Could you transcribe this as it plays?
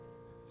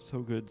So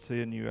good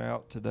seeing you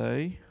out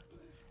today.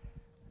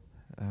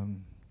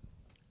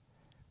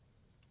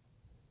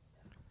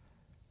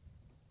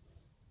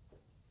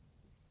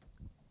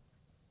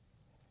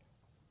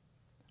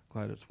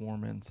 Glad it's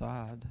warm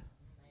inside,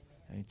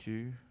 ain't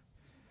you?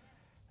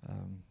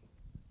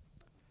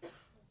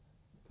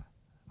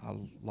 I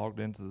logged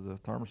into the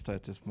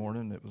thermostat this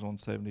morning. It was on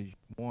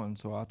 71,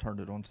 so I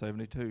turned it on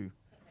 72,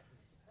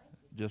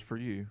 just for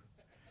you.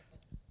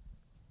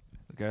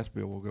 The gas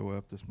bill will go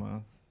up this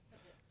month,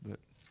 but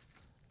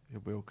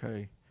it'll be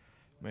okay.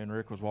 Me and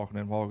Rick was walking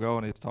in a while ago,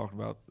 and he was talking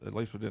about at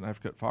least we didn't have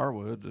to cut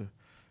firewood to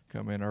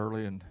come in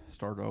early and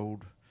start an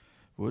old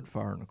wood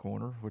fire in the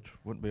corner, which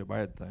wouldn't be a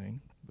bad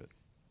thing, but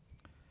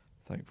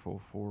thankful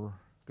for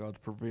God's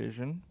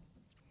provision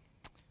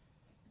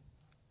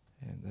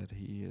and that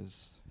He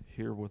is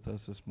here with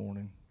us this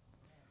morning.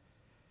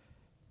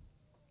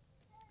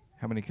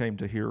 How many came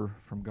to hear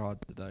from God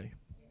today?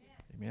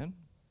 Amen?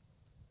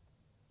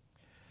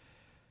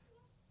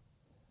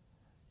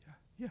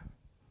 Yeah.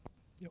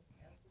 Yep.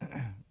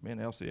 Me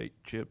and Elsie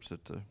ate chips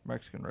at the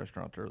Mexican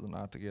restaurant the other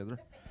night together.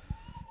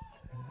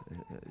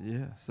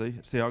 Yeah,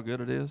 see how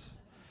good it is?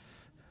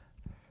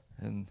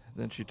 And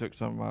then she took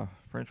some of my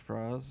French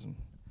fries and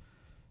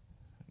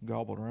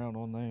gobbled around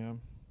on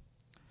them.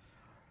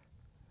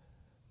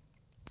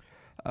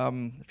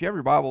 If you have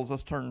your Bibles,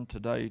 let's turn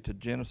today to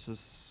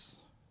Genesis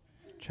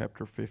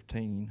chapter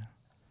 15,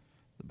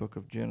 the book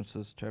of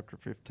Genesis chapter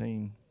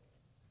 15,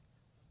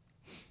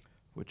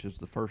 which is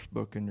the first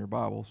book in your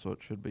Bible, so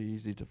it should be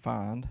easy to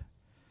find.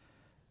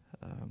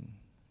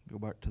 Go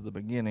back to the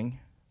beginning,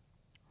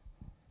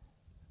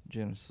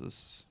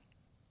 Genesis.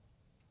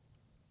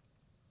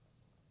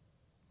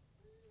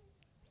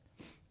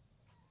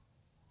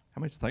 How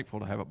many is thankful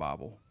to have a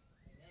Bible?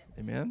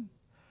 Amen?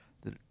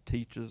 That it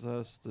teaches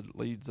us, that it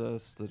leads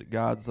us, that it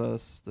guides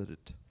us, that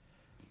it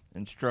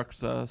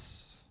instructs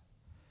us,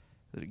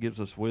 that it gives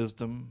us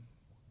wisdom,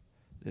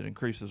 it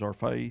increases our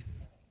faith.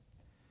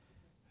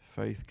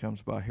 Faith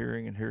comes by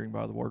hearing, and hearing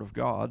by the Word of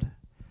God.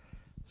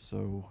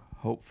 So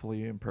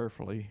hopefully and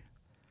prayerfully,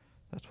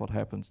 that's what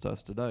happens to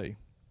us today.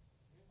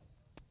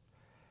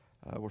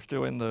 We're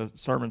still in the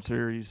sermon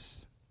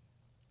series,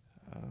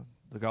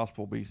 The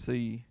Gospel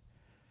BC.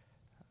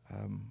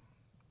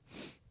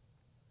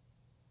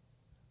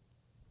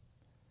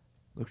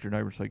 Look at your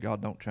neighbor and say,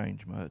 God don't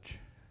change much.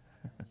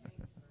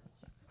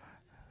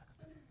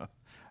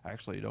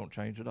 Actually, He don't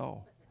change at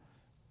all.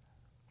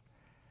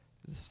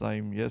 It's the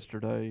same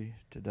yesterday,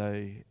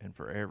 today, and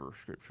forever,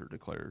 Scripture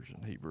declares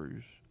in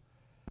Hebrews.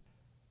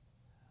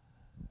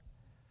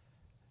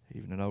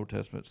 Even in the Old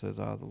Testament, it says,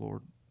 I, the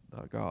Lord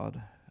thy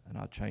God, and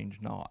I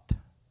change not.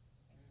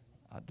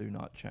 I do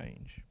not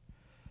change.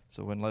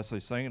 So when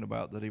Leslie's singing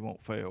about that He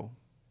won't fail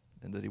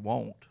and that He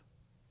won't,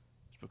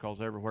 it's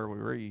because everywhere we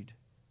read,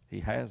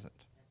 He hasn't.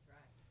 That's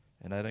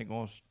right. And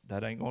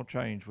that ain't going to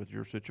change with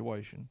your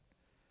situation.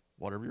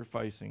 Whatever you're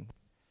facing,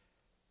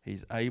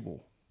 He's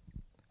able.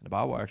 And the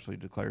Bible actually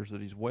declares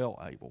that He's well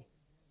able.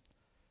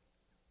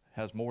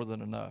 Has more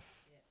than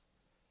enough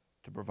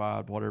to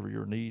provide whatever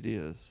your need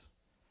is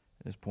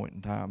at this point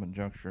in time and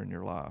juncture in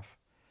your life.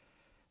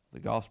 The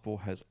gospel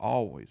has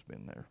always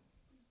been there.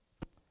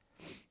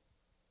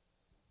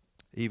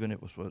 Even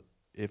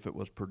if it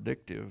was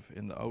predictive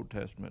in the Old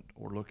Testament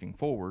or looking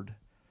forward,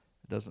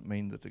 it doesn't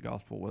mean that the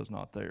gospel was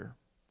not there.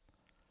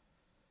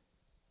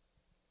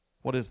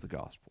 What is the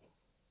gospel?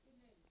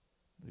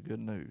 The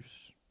good news.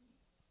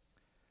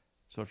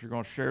 So if you're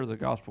going to share the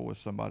gospel with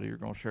somebody, you're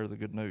going to share the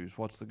good news.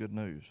 What's the good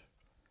news?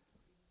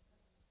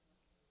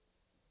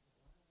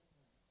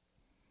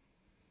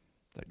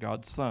 That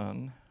God's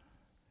Son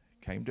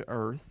came to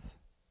earth,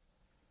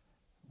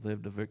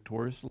 lived a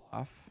victorious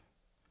life,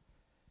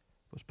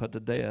 was put to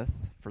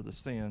death for the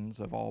sins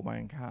of all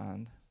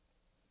mankind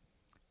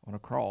on a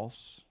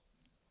cross,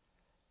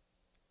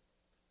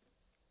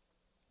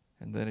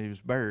 and then He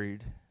was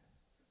buried,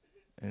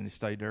 and He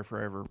stayed there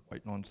forever,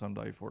 waiting on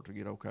someday for it to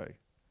get okay.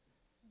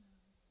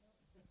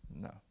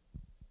 No.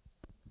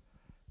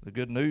 The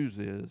good news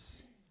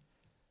is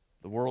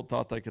the world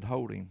thought they could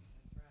hold Him,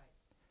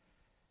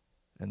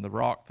 and the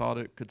rock thought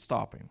it could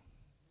stop Him,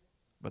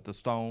 but the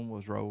stone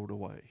was rolled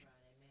away.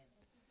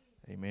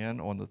 Amen.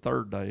 On the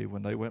third day,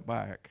 when they went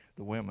back,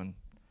 the women,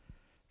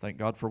 thank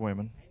God for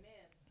women.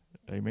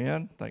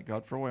 Amen. Thank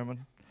God for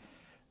women.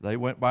 They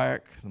went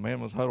back. The man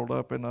was huddled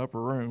up in the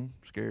upper room,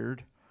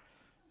 scared.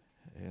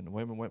 And the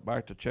women went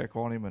back to check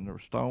on him, and the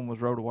stone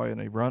was rolled away, and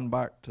they run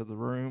back to the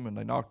room, and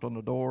they knocked on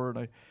the door, and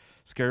they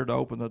scared to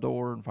open the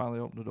door, and finally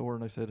opened the door,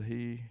 and they said,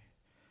 He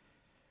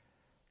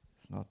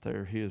is not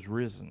there. He is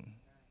risen.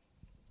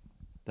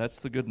 That's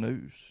the good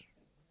news,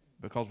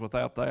 because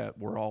without that,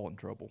 we're all in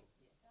trouble.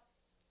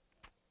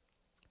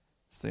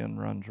 Sin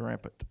runs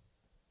rampant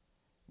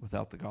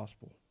without the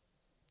gospel.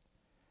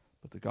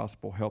 But the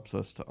gospel helps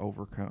us to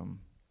overcome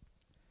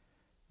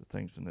the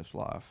things in this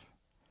life.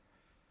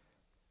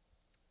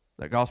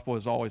 That gospel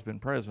has always been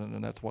present,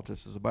 and that's what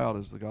this is about,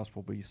 is the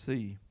gospel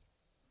BC.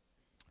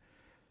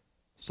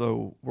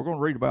 So we're going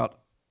to read about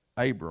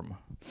Abram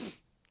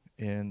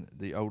in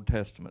the Old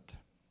Testament.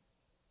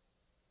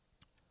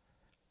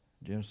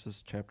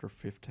 Genesis chapter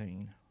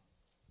 15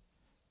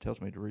 tells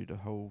me to read the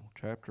whole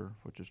chapter,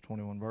 which is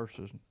 21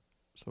 verses,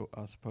 so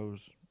I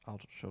suppose I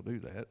shall do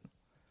that.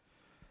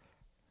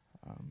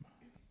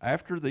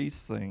 After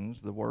these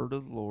things, the word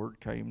of the Lord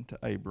came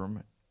to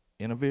Abram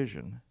in a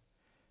vision,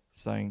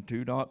 saying,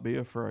 "Do not be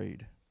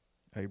afraid,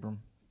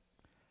 Abram.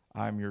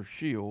 I am your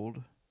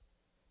shield,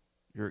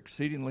 your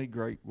exceedingly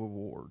great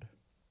reward."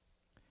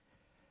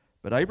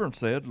 But Abram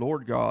said,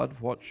 "Lord God,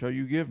 what shall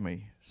you give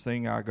me,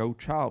 seeing I go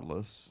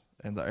childless,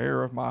 and the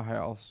heir of my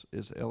house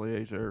is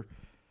Eliezer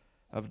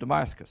of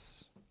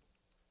Damascus?"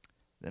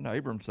 Then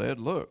Abram said,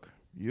 "Look,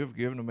 you have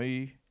given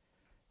me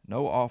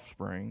no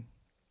offspring.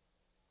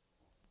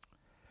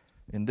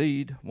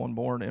 Indeed, one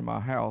born in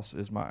my house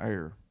is my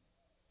heir."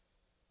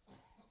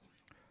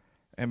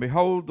 And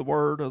behold, the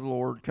word of the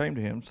Lord came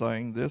to him,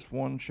 saying, "This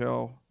one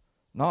shall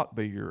not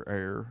be your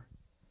heir,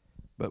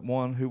 but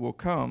one who will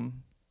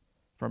come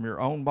from your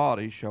own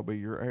body shall be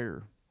your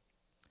heir."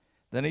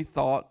 Then he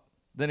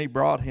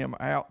brought him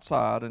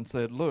outside and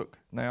said, "Look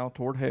now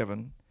toward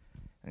heaven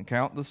and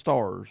count the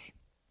stars,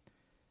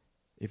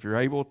 if you're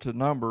able to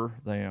number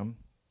them."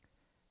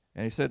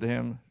 And he said to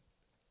him,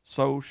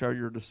 "So shall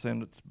your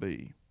descendants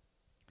be."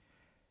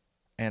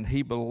 And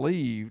he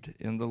believed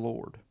in the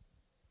Lord.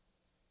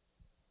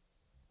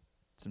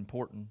 It's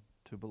important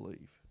to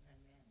believe.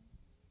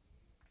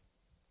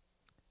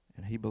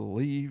 And he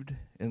believed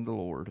in the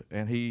Lord,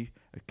 and he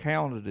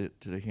accounted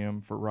it to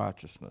him for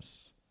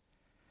righteousness.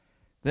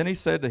 Then he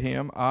said to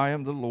him, "I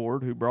am the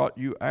Lord who brought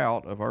you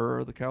out of Ur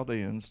of the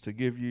Chaldeans to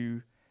give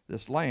you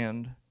this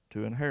land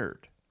to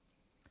inherit."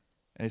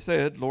 And he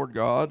said, "Lord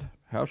God,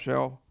 how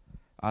shall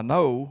I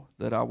know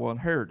that I will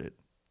inherit it?"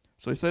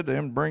 So he said to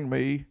him, "Bring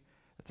me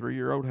a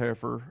 3-year-old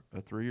heifer,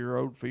 a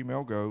 3-year-old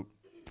female goat,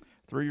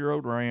 a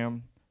 3-year-old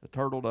ram, a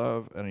turtle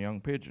dove, and a young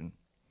pigeon."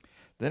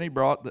 Then he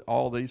brought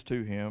all these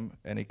to him,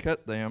 and he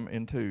cut them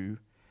in two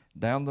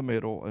down the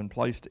middle and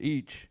placed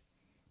each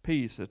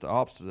piece at the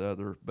opposite of the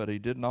other, but he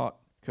did not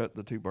cut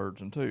the two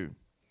birds in two.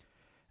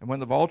 And when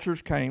the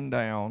vultures came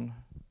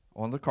down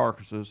on the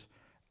carcasses,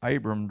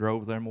 Abram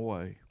drove them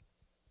away.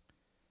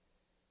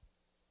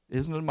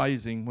 Isn't it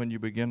amazing when you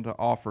begin to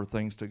offer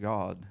things to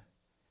God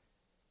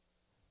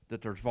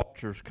that there's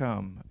vultures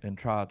come and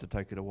try to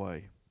take it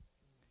away?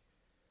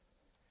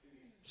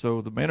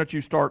 So the minute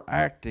you start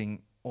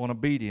acting on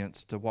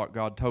obedience to what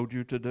God told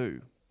you to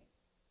do,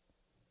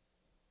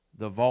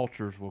 the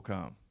vultures will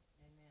come.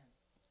 Amen.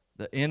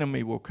 The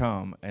enemy will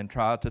come and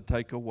try to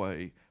take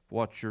away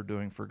what you're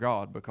doing for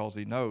God, because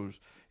he knows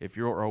if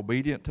you're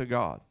obedient to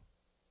God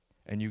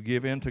and you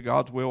give in to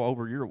God's will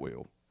over your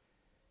will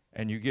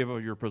and you give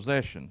of your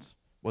possessions.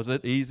 Was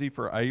it easy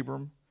for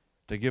Abram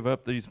to give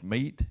up these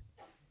meat?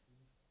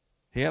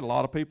 He had a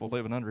lot of people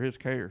living under his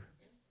care.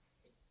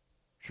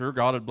 Sure,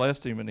 God had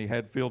blessed him and he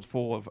had fields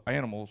full of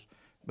animals,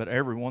 but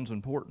everyone's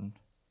important.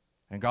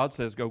 And God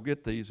says, "Go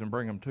get these and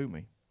bring them to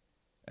me."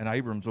 And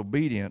Abram's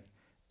obedient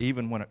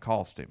even when it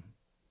cost him.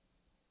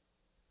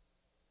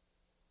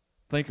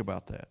 Think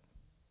about that.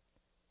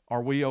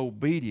 Are we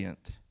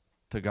obedient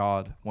to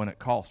God when it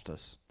costs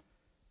us?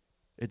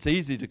 It's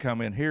easy to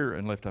come in here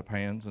and lift up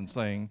hands and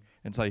sing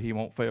and say, "He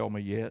won't fail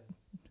me yet."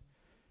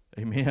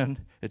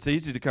 Amen. It's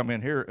easy to come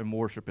in here and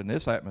worship in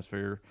this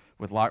atmosphere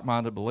with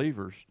like-minded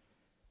believers.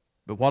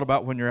 But what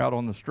about when you're out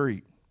on the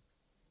street?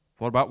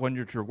 What about when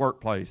you're at your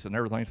workplace and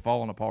everything's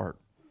falling apart?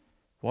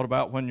 What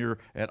about when you're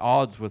at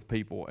odds with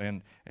people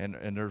and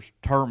there's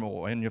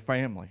turmoil in your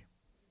family?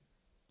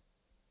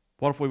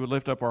 What if we would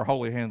lift up our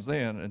holy hands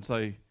then and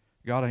say,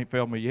 "God ain't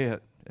failed me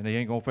yet, and he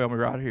ain't going to fail me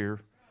right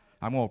here.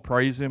 I'm going to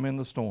praise him in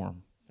the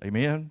storm."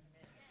 Amen?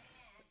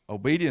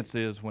 Obedience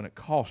is when it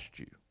costs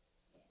you.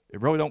 It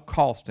really don't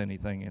cost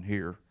anything in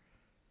here.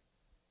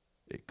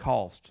 It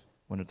costs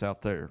when it's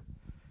out there.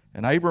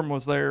 And Abram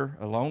was there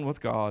alone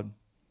with God,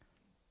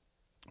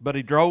 but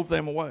he drove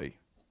them away.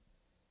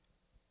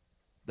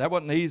 That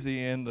wasn't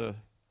easy in the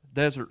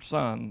desert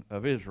sun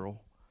of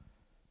Israel.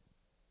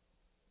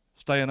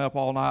 Staying up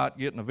all night,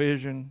 getting a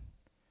vision,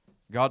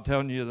 God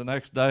telling you the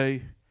next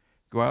day,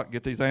 go out and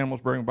get these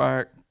animals, bring them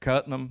back,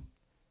 cutting them.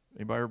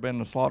 Anybody ever been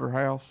in a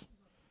slaughterhouse?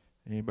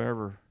 Anybody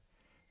ever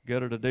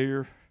gutted a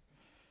deer?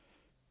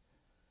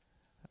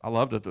 I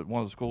loved it that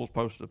one of the schools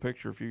posted a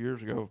picture a few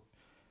years ago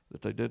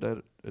that they did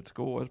that at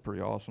school. That's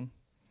pretty awesome.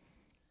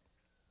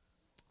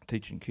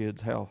 Teaching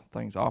kids how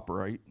things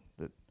operate,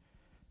 that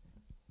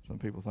some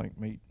people think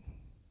meat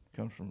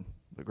comes from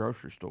the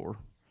grocery store.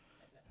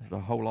 There's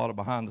a whole lot of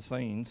behind the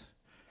scenes.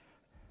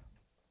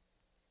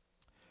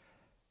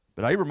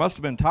 But Abram must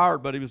have been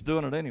tired, but he was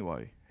doing it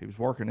anyway. He was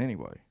working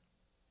anyway.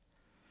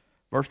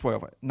 Verse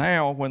 12,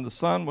 now when the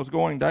sun was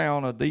going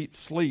down, a deep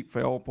sleep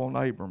fell upon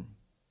Abram.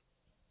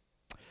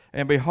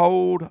 And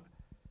behold,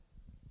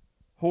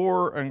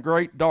 horror and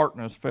great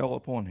darkness fell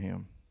upon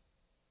him.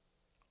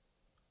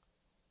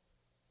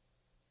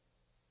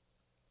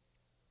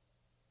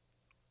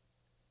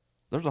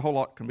 There's a whole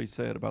lot can be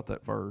said about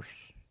that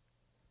verse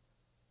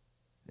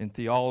in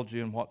theology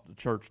and what the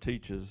church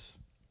teaches.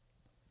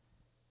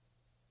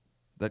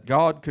 that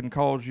God can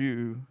cause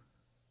you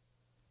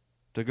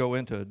to go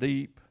into a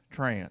deep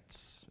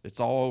trance. It's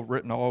all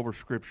written all over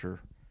Scripture.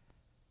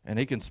 And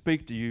he can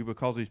speak to you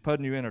because he's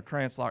putting you in a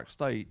trance-like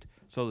state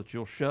so that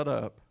you'll shut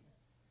up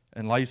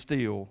and lay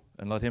still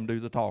and let him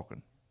do the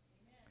talking.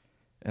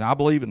 And I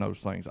believe in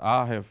those things.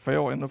 I have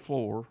fell in the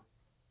floor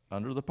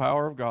under the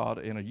power of God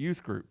in a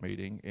youth group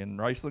meeting in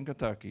Raceland,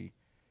 Kentucky,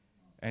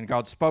 and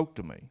God spoke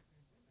to me.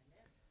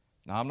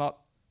 Now,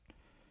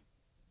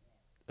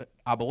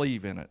 I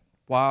believe in it.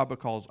 Why?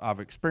 Because I've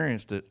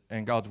experienced it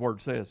and God's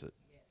word says it.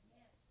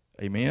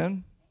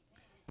 Amen?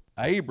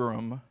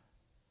 Abram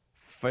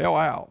fell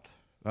out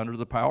under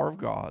the power of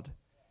God,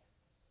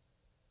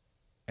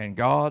 and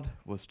God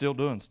was still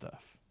doing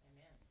stuff.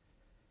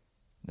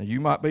 Now, you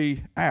might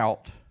be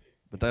out,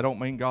 but that don't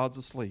mean God's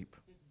asleep.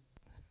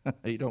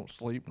 He don't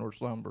sleep nor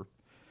slumber.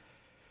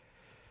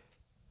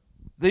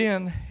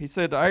 Then he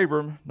said to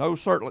Abram, no,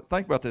 certainly,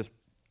 think about this,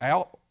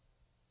 out,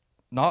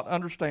 not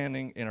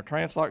understanding, in a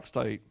trance-like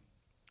state,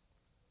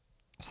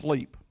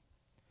 sleep.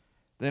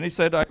 Then he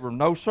said to Abram,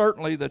 know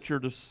certainly that your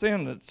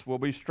descendants will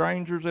be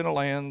strangers in a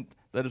land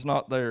that is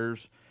not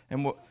theirs,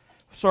 and will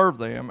serve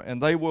them,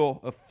 and they will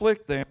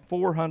afflict them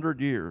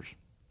 400 years.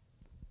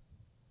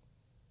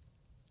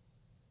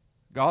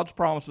 God's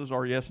promises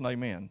are yes and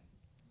amen.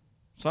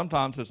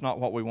 Sometimes it's not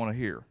what we want to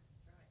hear.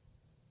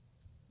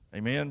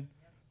 Amen?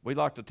 We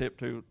like to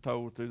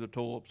tiptoe through the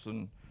tulips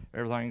and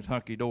everything's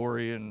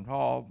hunky-dory and,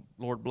 oh,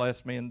 Lord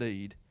bless me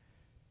indeed.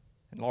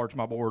 Enlarge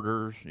my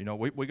borders. You know,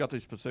 we got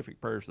these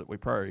specific prayers that we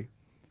pray.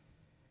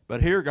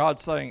 But here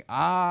God's saying,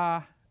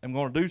 I am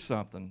going to do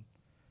something.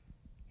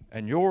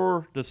 And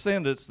your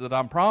descendants that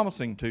I'm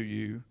promising to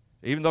you,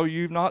 even though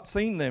you've not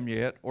seen them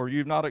yet or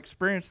you've not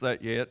experienced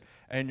that yet,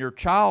 and you're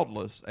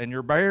childless and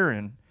you're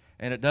barren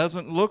and it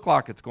doesn't look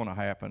like it's going to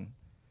happen,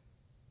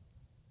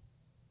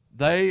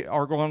 they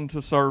are going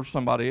to serve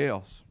somebody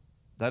else.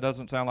 That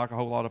doesn't sound like a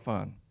whole lot of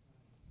fun.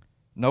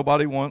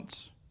 Nobody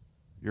wants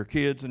your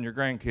kids and your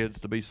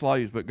grandkids to be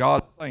slaves, but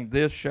God is saying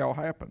this shall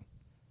happen.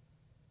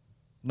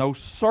 No,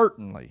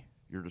 certainly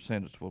your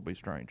descendants will be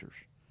strangers.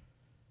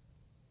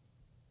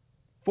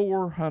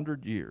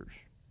 400 years.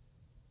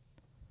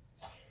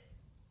 It's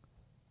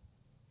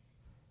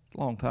a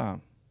long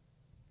time.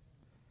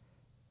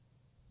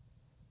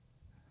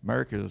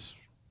 America is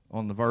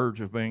on the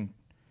verge of being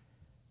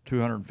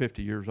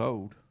 250 years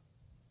old.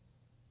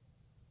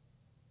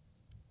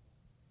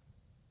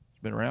 It's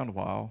been around a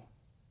while.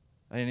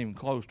 Ain't even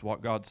close to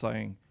what God's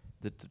saying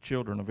that the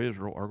children of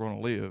Israel are going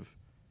to live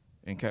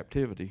in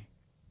captivity.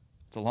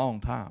 It's a long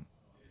time.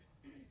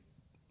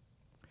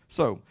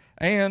 So,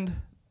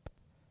 and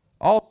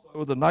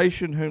also the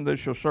nation whom they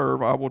shall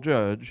serve I will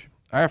judge.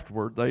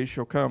 Afterward they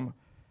shall come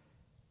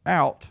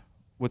out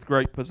with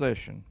great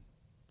possession.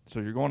 So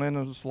you're going in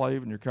as a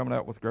slave and you're coming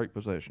out with great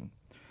possession.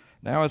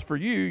 Now as for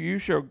you, you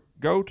shall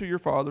go to your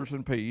fathers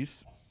in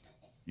peace.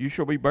 You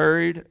shall be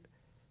buried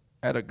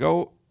at a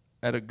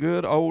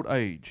good old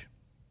age.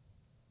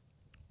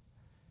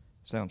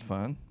 Sounds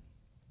fun.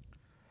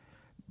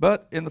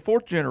 But in the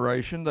fourth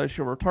generation they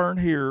shall return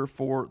here,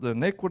 for the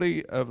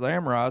iniquity of the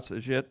Amorites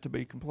is yet to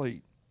be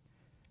complete.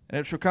 And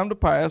it shall come to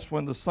pass,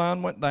 when the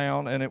sun went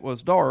down and it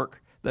was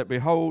dark, that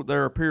behold,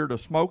 there appeared a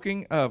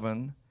smoking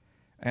oven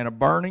and a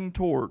burning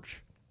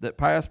torch that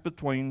passed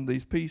between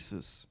these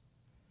pieces.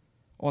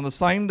 On the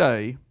same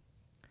day,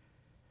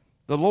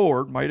 the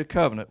Lord made a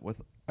covenant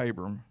with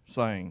Abram,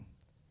 saying,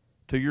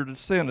 to your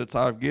descendants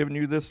I have given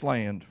you this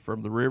land,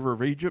 from the river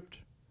of Egypt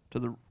to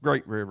the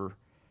great river,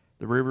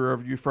 the river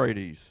of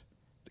Euphrates,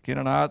 the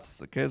Canaanites,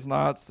 the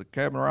Kenizzites, the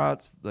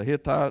Canaanites, the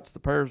Hittites, the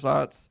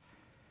Perizzites,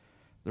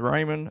 the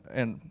Raman,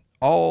 and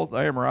all the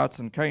Amorites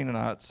and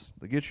Canaanites,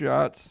 the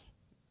Gittites,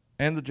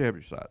 and the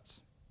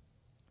Jebusites.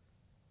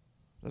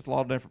 That's a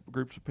lot of different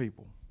groups of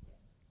people.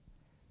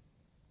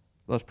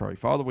 Let's pray.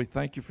 Father, we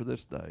thank you for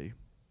this day.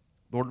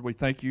 Lord, we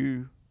thank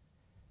you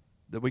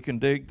that we can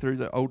dig through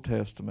the Old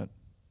Testament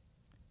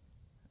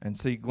and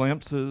see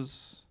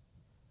glimpses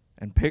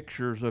and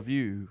pictures of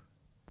you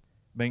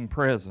being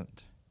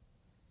present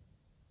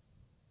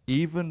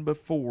even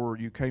before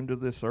you came to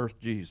this earth,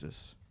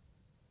 Jesus,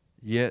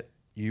 yet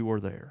you were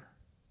there.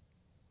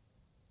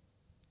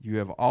 You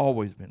have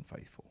always been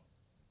faithful.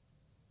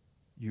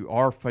 You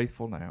are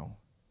faithful now,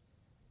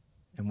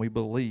 and we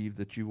believe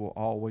that you will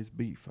always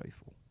be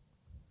faithful.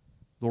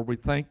 Lord, we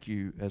thank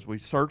you as we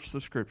search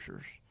the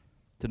Scriptures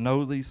to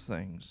know these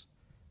things.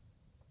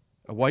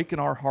 Awaken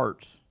our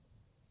hearts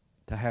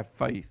to have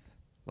faith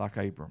like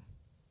Abram,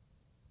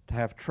 to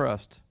have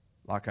trust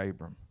like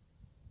Abram,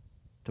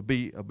 to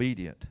be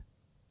obedient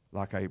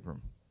like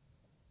Abram.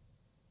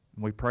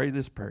 And we pray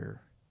this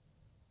prayer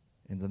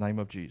in the name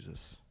of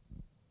Jesus.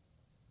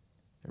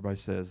 Everybody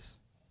says,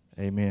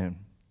 amen.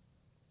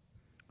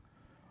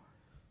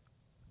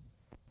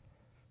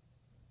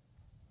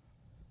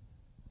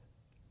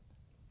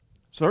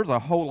 So there's a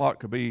whole lot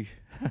could be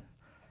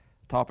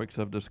topics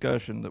of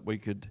discussion that we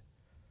could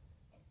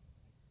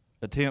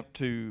attempt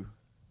to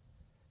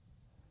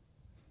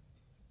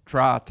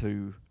try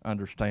to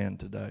understand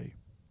today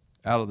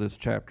out of this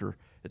chapter.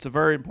 It's a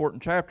very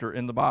important chapter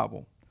in the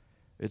Bible.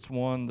 It's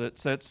one that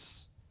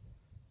sets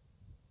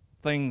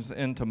things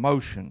into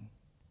motion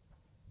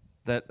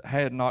that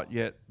had not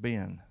yet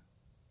been.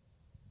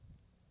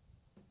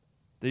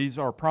 These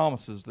are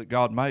promises that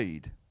God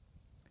made.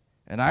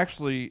 And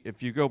actually,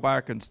 if you go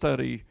back and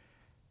study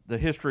the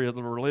history of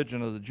the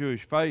religion of the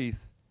Jewish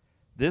faith,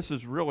 this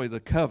is really the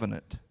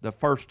covenant, the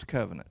first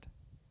covenant.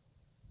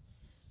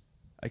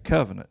 A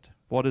covenant.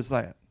 What is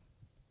that?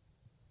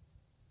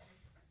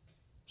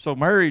 So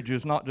marriage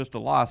is not just a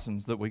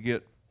license that we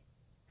get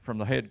from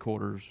the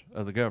headquarters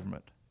of the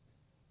government.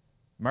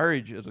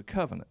 Marriage is a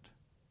covenant.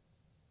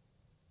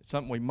 It's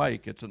something we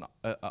make. It's an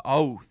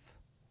oath,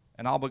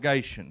 an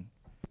obligation.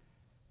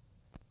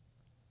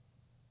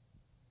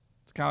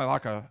 It's kind of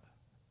like a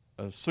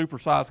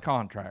supersized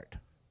contract.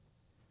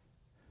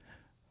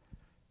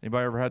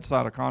 Anybody ever had to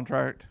sign a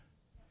contract?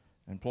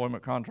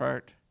 Employment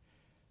contract?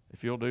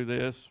 If you'll do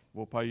this,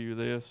 we'll pay you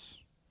this.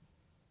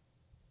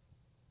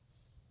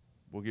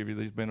 We'll give you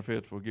these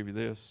benefits. We'll give you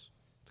this.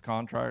 The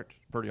contract,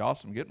 pretty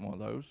awesome getting one of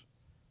those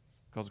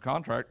because the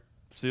contract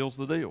seals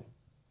the deal.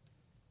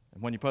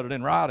 And when you put it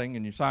in writing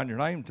and you sign your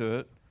name to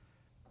it,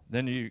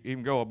 then you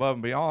even go above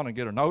and beyond and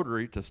get a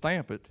notary to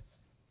stamp it.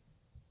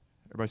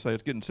 Everybody say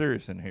it's getting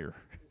serious in here.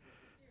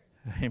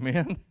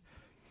 Amen?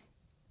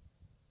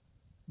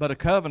 But a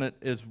covenant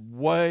is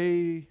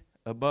way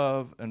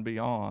above and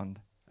beyond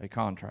a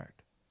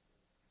contract.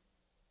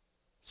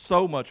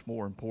 So much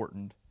more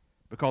important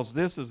because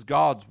this is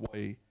God's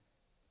way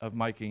of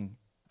making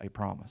a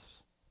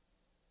promise.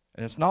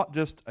 And it's not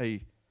just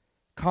a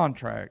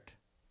contract,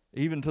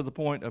 even to the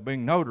point of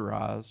being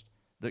notarized,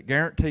 that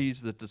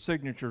guarantees that the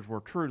signatures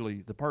were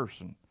truly the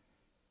person.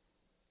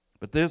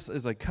 But this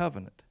is a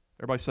covenant.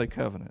 Everybody say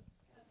covenant.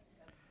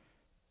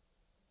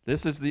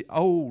 This is the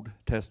Old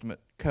Testament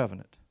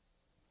covenant.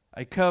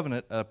 A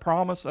covenant, a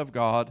promise of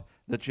God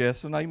that's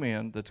yes and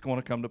amen, that's going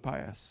to come to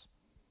pass.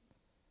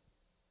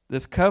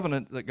 This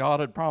covenant that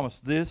God had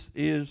promised, this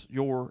is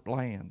your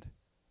land.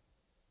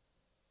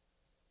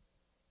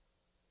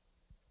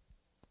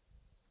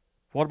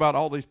 What about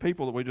all these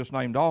people that we just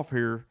named off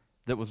here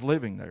that was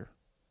living there?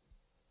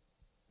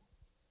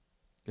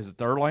 Is it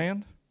their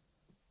land?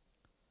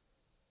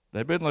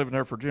 They've been living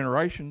there for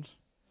generations.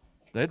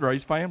 They'd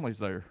raised families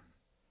there.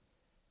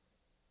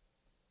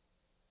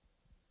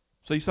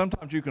 See,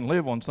 sometimes you can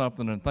live on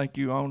something and think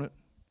you own it.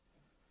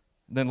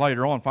 And then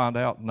later on find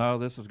out, no,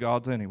 this is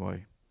God's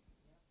anyway.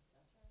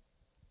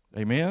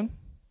 Amen?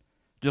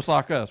 Just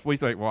like us. We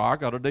think, well, I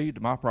got a deed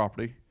to my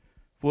property.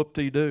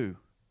 Whoop-de-doo.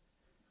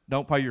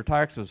 Don't pay your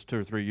taxes 2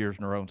 or 3 years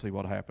in a row and see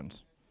what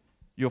happens.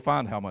 You'll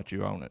find how much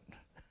you own it.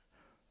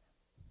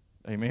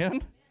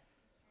 Amen?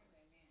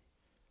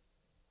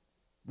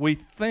 We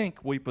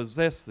think we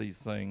possess these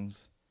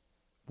things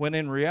when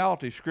in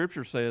reality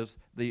Scripture says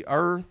the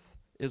earth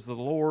is the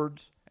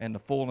Lord's and the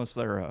fullness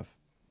thereof.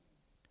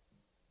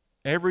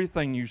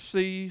 Everything you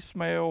see,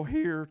 smell,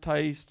 hear,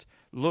 taste,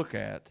 look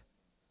at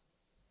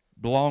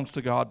belongs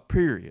to God,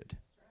 period.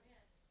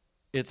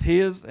 It's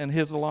His and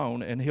His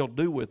alone, and He'll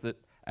do with it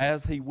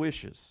as He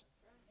wishes.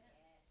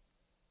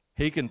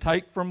 He can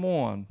take from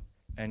one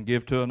and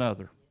give to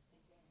another.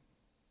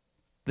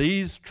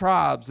 These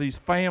tribes, these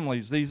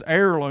families, these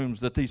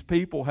heirlooms that these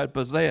people had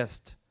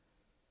possessed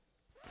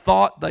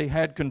thought they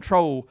had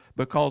control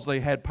because they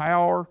had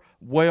power,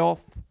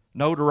 wealth,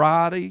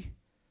 notoriety,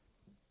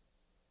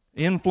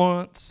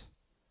 influence,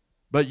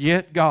 but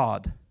yet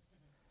God,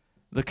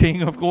 the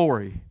King of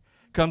glory,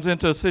 comes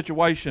into a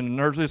situation, and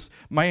there's this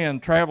man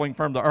traveling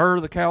from the Ur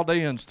of the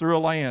Chaldeans through a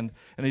land,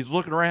 and he's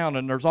looking around,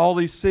 and there's all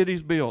these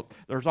cities built,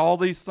 there's all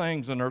these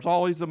things, and there's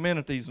all these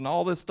amenities and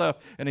all this stuff,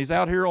 and he's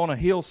out here on a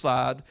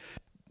hillside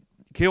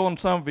killing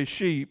some of his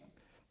sheep,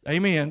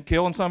 amen,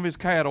 killing some of his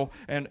cattle,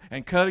 and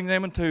cutting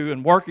them in two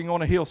and working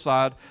on a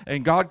hillside,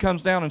 and God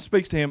comes down and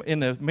speaks to him in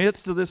the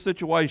midst of this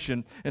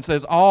situation and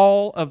says,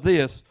 all of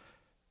this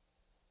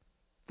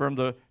from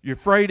the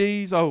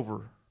Euphrates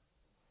over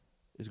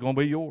is going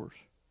to be yours.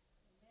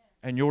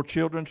 And your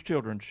children's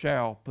children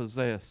shall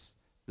possess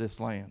this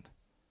land.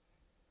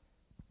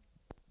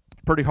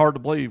 Pretty hard to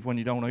believe when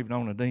you don't even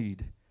own a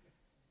deed.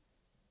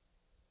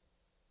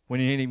 When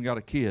you ain't even got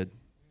a kid.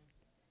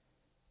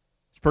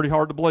 It's pretty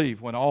hard to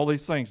believe when all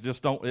these things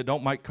just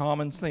don't make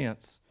common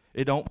sense.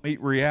 It don't meet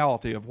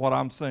reality of what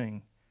I'm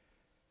seeing.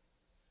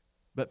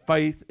 But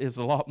faith is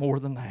a lot more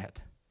than that.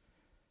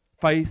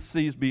 Faith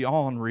sees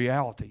beyond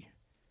reality.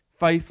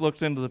 Faith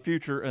looks into the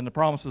future and the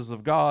promises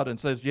of God and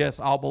says, yes,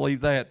 I'll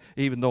believe that,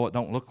 even though it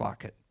don't look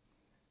like it.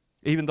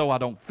 Even though I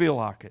don't feel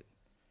like it.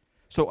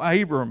 So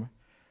Abram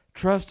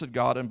trusted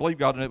God and believed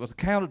God, and it was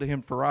accounted to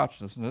him for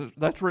righteousness. And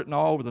that's written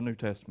all over the New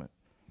Testament.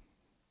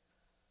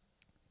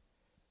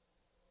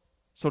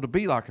 So to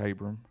be like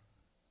Abram,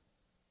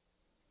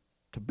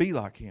 to be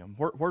like him,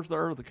 where's the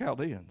Ur of the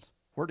Chaldeans?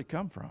 Where'd he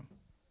come from?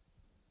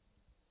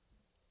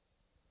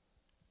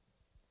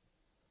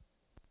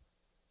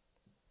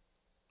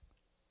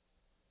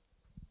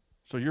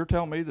 So you're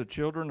telling me the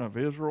children of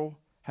Israel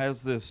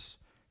has this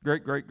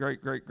great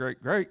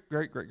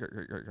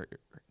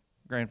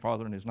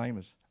grandfather, and his name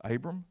is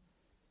Abram.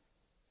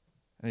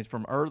 And he's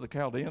from Ur of the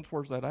Chaldeans.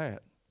 Where's that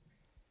at?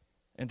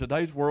 In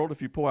today's world,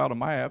 if you pull out a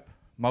map,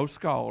 most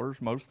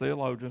scholars, most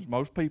theologians,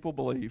 most people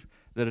believe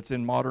that it's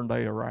in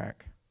modern-day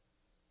Iraq.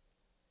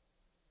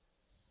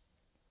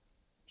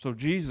 So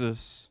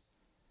Jesus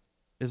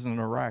is an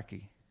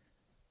Iraqi.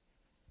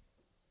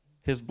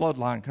 His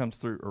bloodline comes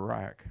through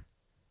Iraq,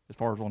 as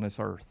far as on this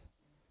earth.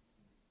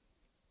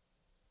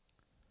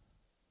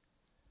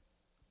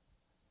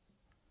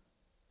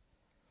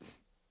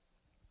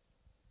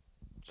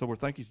 So we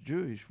think he's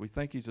Jewish. We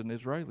think he's an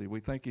Israeli.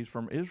 We think he's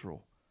from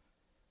Israel.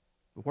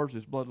 But where's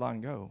his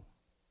bloodline go?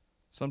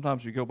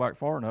 Sometimes you go back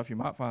far enough, you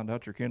might find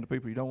out you're kin to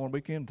people you don't want to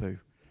be kin to.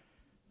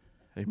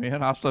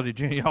 Amen. I study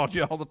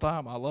genealogy all the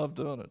time. I love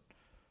doing it.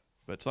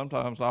 But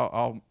sometimes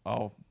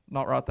I'll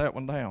not write that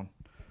one down.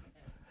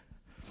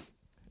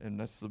 And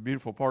that's the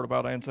beautiful part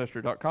about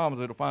Ancestry.com is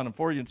it'll find them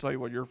for you and say,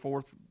 well, your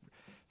fourth,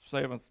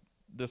 seventh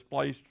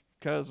displaced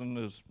cousin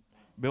is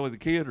Billy the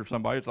Kid or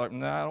somebody. It's like,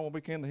 nah, I don't want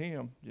to be kin to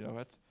him. You know,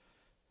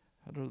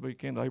 I'd rather be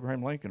kin to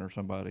Abraham Lincoln or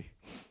somebody.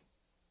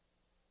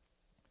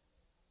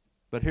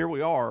 But here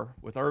we are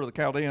with Ur of the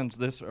Chaldeans,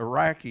 this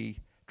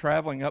Iraqi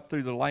traveling up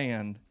through the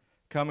land,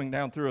 coming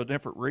down through a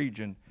different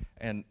region,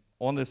 and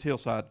on this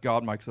hillside,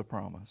 God makes a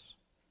promise.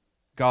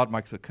 God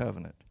makes a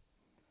covenant.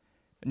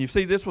 And you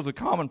see, this was a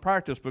common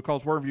practice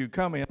because wherever you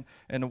come in,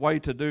 and the way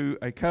to do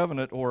a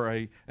covenant or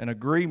an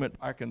agreement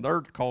back in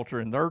their culture,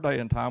 in their day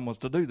and time, was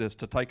to do this,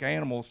 to take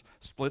animals,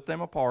 split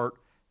them apart,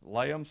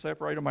 lay them,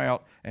 separate them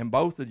out, and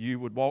both of you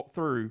would walk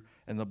through,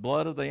 and the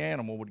blood of the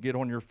animal would get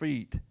on your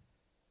feet.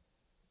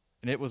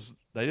 And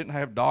they didn't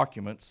have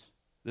documents.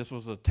 This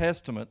was a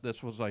testament.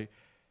 This was a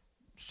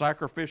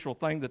sacrificial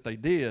thing that they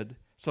did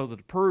so that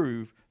to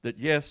prove that,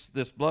 yes,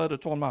 this blood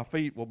that's on my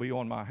feet will be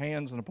on my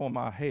hands and upon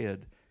my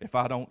head if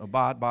I don't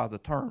abide by the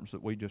terms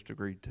that we just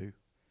agreed to.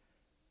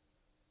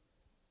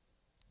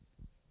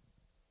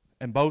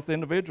 And both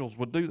individuals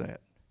would do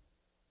that.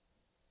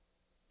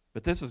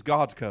 But this is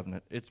God's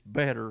covenant. It's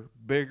better,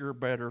 bigger,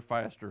 better,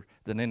 faster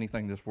than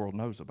anything this world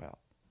knows about.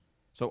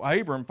 So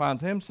Abram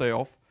finds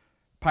himself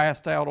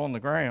passed out on the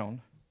ground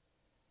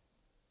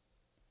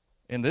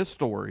in this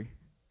story,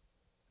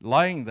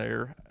 laying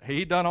there.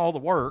 He done all the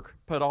work,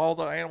 put all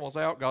the animals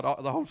out,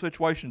 got the whole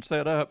situation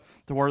set up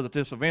to where that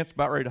this event's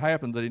about ready to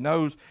happen, that he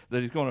knows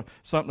that he's going to,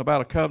 something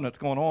about a covenant's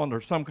going on.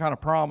 There's some kind of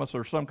promise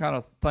or some kind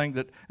of thing,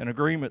 that an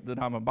agreement that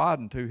I'm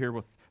abiding to here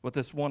with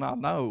this one I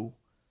know,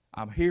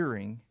 I'm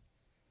hearing.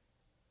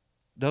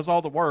 Does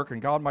all the work,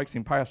 and God makes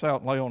him pass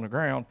out and lay on the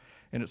ground.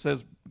 And it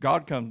says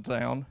God comes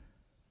down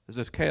as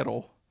this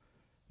kettle,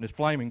 and this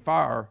flaming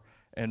fire,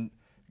 and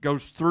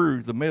goes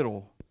through the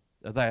middle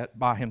of that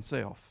by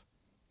himself.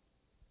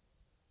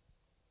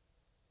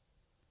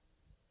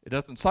 It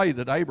doesn't say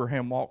that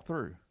Abraham walked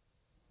through.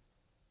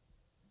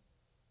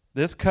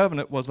 This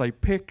covenant was a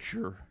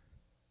picture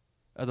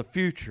of the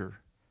future,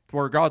 to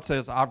where God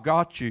says, I've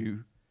got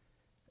you,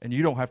 and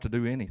you don't have to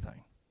do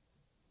anything.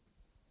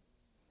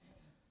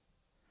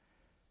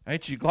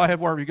 Ain't you glad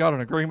wherever you got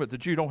an agreement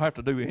that you don't have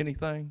to do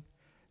anything?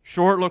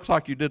 Sure, it looks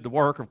like you did the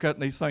work of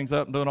cutting these things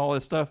up and doing all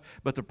this stuff,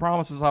 but the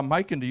promises I'm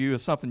making to you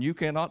is something you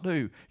cannot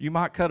do. You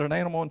might cut an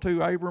animal in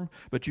two, Abram,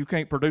 but you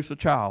can't produce a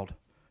child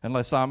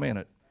unless I'm in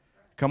it.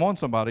 Come on,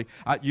 somebody.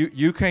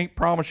 You can't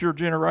promise your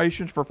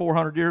generations for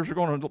 400 years they're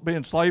going to be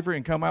in slavery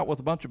and come out with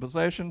a bunch of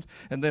possessions,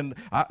 and then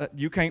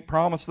you can't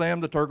promise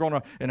them that they're going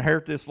to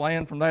inherit this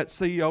land from that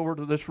sea over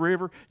to this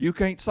river. You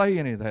can't say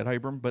any of that,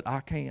 Abram, but I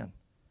can.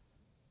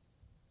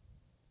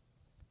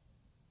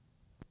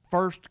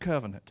 First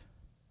covenant.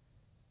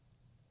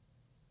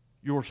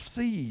 Your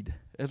seed,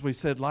 as we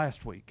said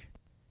last week,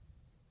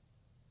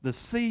 the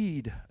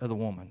seed of the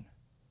woman.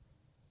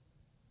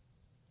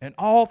 And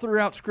all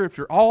throughout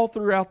Scripture, all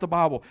throughout the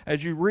Bible,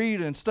 as you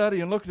read and study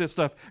and look at this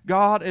stuff,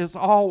 God is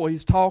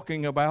always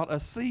talking about a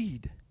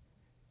seed.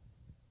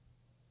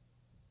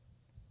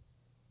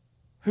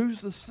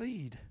 Who's the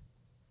seed?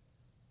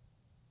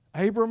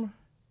 Abram?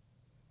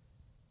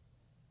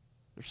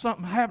 There's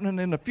something happening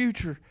in the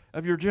future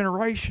of your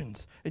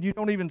generations, and you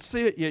don't even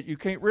see it yet. You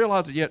can't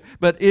realize it yet,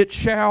 but it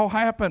shall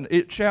happen.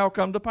 It shall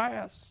come to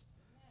pass.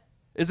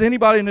 Is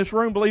anybody in this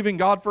room believing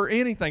God for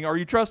anything? Are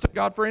you trusting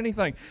God for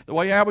anything? The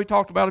way Abby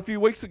talked about a few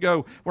weeks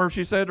ago, where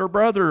she said her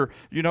brother,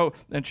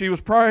 and she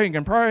was praying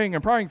and praying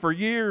and praying for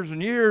years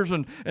and years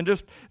and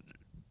just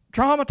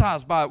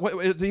traumatized by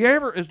it.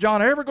 Is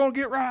John ever going to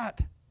get right?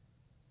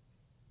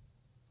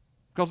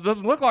 Because it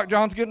doesn't look like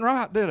John's getting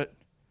right, did it?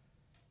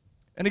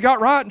 And he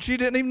got right and she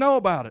didn't even know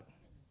about it.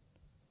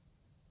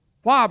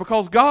 Why?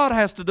 Because God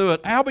has to do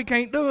it. Albie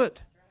can't do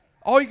it.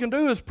 All you can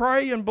do is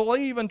pray and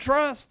believe and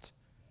trust.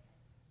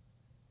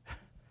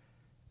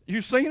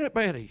 You've seen it,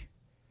 Betty.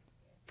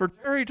 For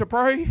Jerry to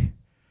pray,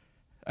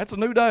 that's a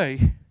new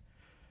day.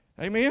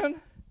 Amen?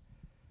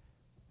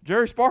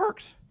 Jerry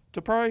Sparks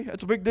to pray,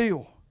 that's a big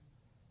deal.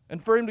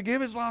 And for him to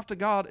give his life to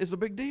God is a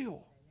big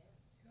deal.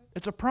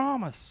 It's a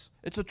promise.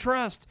 It's a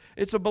trust.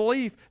 It's a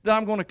belief that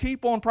I'm going to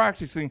keep on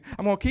practicing.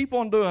 I'm going to keep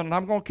on doing, and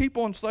I'm going to keep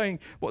on saying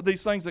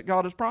these things that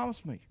God has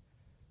promised me.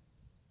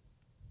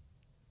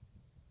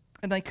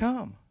 And they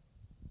come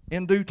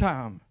in due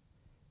time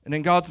and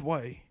in God's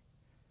way.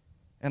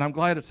 And I'm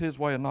glad it's His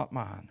way and not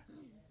mine.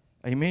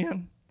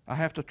 Amen? I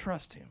have to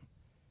trust Him.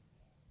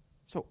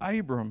 So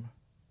Abram,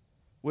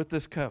 with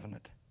this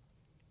covenant,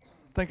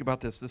 think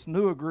about this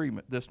new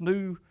agreement, this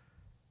new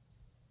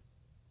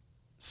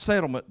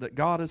settlement that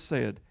God has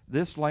said,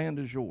 this land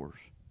is yours.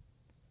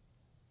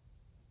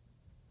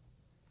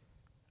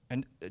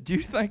 And do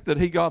you think that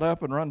he got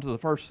up and run to the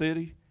first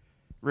city,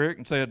 Rick,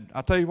 and said,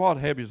 I tell you what,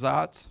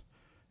 Jebusites,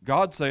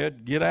 God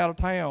said, get out of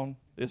town,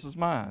 this is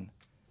mine.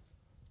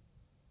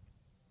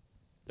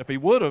 If he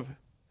would have,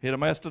 he'd have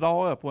messed it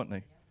all up, wouldn't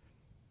he?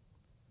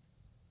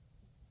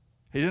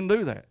 He didn't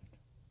do that.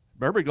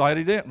 Better be glad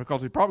he didn't,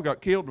 because he probably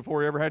got killed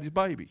before he ever had his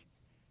baby.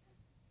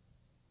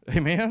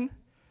 Amen?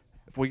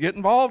 If we get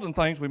involved in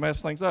things, we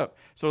mess things up.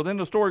 So then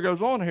the story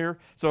goes on here.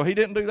 So he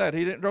didn't do that.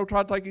 He didn't go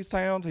try to take his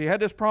towns. He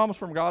had this promise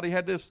from God. He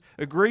had this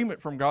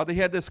agreement from God. He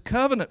had this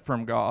covenant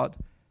from God.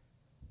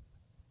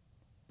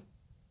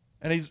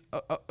 And he's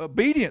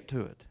obedient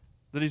to it.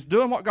 That he's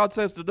doing what God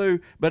says to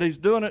do, but he's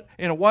doing it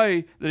in a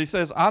way that he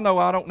says, I know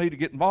I don't need to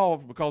get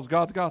involved because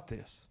God's got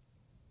this.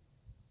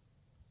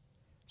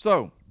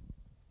 So,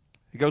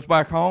 he goes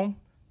back home.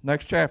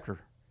 Next chapter,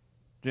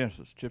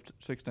 Genesis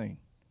 16.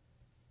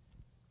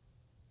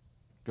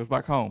 Goes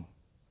back home.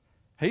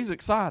 He's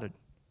excited.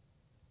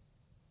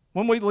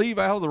 When we leave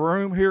out of the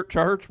room here at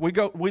church, we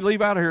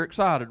leave out of here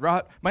excited,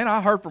 right? Man,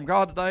 I heard from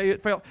God today.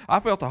 I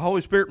felt the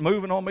Holy Spirit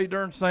moving on me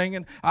during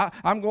singing.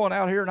 I'm going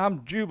out here and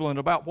I'm jubilant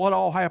about what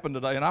all happened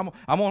today. And I'm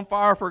on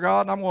fire for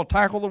God, and I'm going to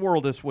tackle the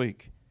world this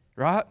week,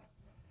 right?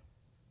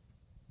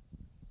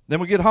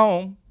 Then we get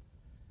home,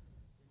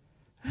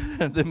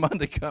 and then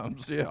Monday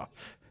comes.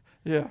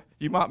 Yeah,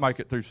 you might make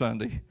it through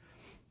Sunday.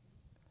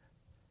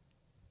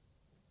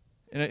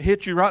 And it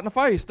hits you right in the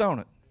face, don't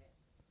it?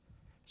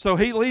 So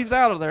he leaves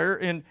out of there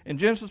in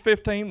Genesis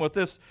 15 with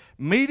this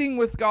meeting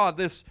with God,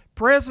 this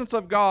presence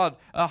of God,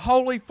 a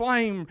holy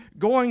flame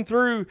going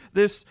through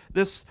this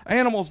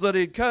animals that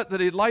he'd cut, that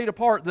he'd laid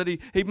apart, that he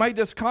made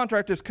this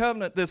contract, this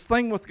covenant, this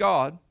thing with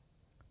God.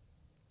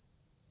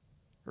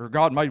 Or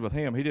God made with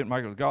him. He didn't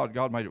make it with God.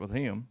 God made it with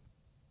him,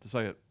 to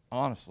say it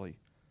honestly.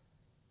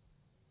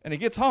 And he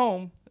gets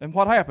home, and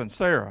what happens?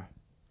 Sarah.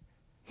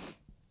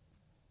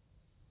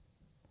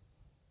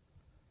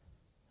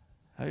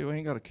 Hey, we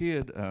ain't got a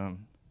kid.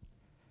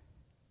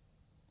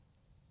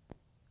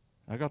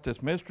 I got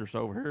this mistress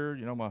over here,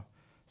 my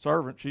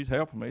servant, she's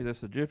helping me,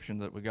 this Egyptian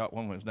that we got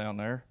when we was down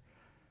there.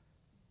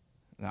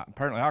 Now,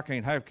 apparently I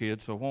can't have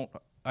kids, so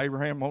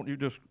Abraham, won't you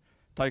just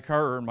take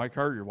her and make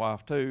her your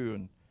wife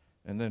too,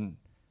 and then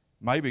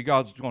maybe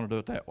God's going to do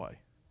it that way.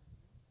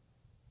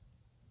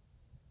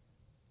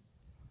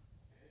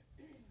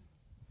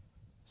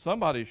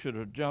 Somebody should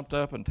have jumped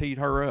up and teed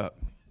her up.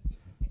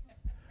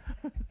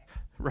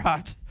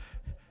 Right?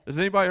 Has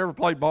anybody ever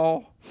played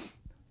ball?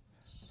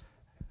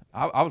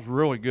 I was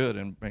really good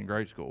in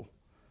grade school.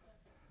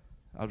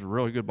 I was a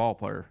really good ball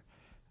player.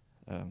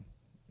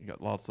 You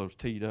got lots of those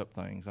teed up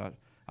things.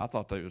 I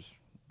thought they was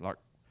like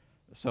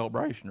a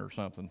celebration or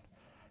something.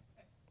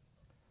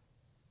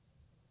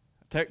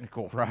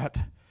 Technical, right?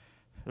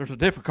 There's a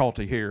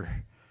difficulty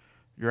here.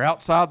 You're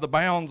outside the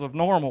bounds of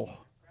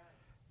normal.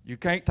 You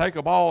can't take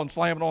a ball and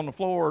slam it on the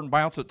floor and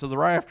bounce it to the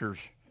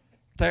rafters.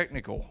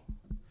 Technical.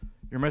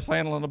 You're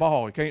mishandling the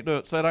ball. You can't do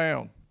it. Sit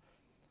down.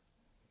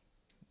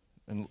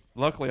 And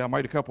luckily I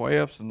made a couple of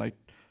F's, and they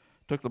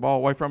took the ball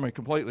away from me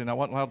completely, and I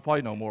wasn't allowed to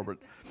play no more. But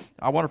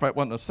I wonder if that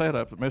wasn't a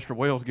setup that Mr.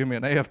 Wells gave me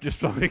an F just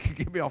so he could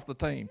get me off the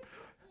team.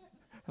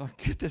 Like,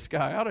 get this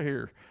guy out of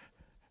here.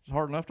 It's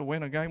hard enough to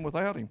win a game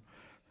without him.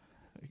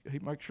 He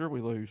makes sure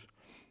we lose.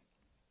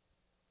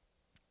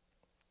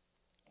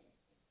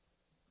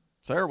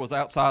 Sarah was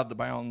outside the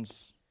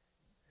bounds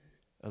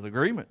of the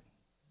agreement.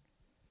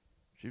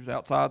 She was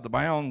outside the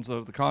bounds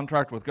of the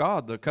contract with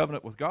God, the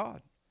covenant with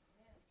God.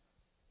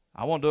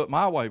 I want to do it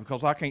my way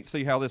because I can't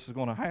see how this is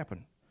going to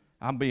happen.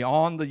 I'm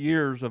beyond the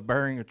years of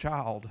bearing a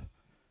child.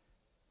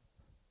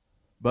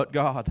 But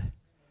God.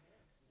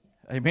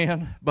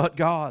 Amen. But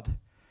God.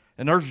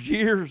 And there's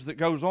years that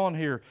goes on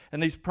here.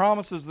 And these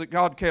promises that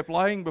God kept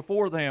laying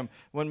before them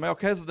when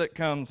Melchizedek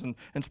comes and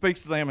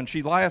speaks to them, and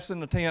she laughs in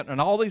the tent,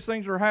 and all these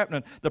things are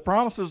happening. The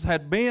promises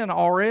had been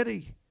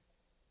already.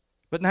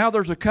 But now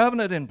there's a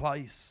covenant in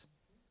place.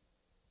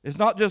 It's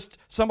not just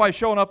somebody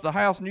showing up at the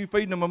house and you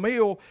feeding them a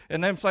meal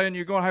and them saying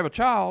you're going to have a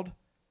child.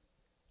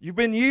 You've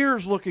been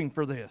years looking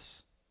for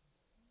this.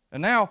 And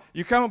now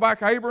you're coming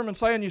back, Abram, and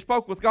saying you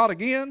spoke with God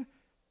again.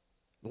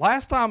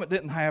 Last time it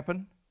didn't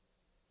happen.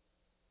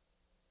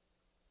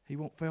 He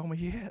won't fail me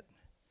yet.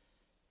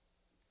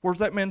 Where's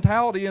that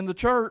mentality in the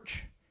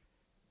church?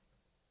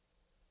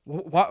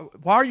 Why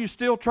are you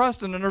still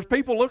trusting? And there's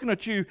people looking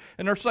at you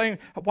and they're saying,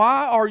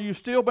 why are you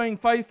still being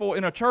faithful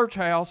in a church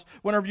house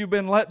whenever you've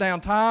been let down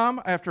time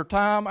after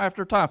time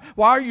after time?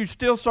 Why are you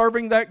still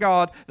serving that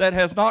God that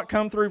has not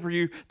come through for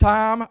you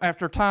time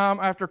after time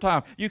after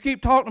time? You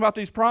keep talking about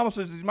these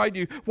promises He's made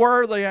you.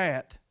 Where are they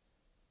at?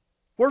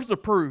 Where's the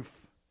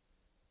proof?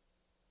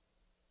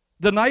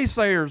 The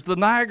naysayers, the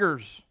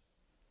naggers,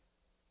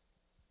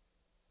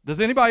 Does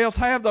anybody else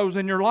have those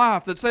in your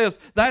life that says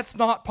that's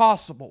not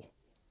possible?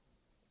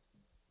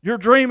 You're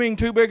dreaming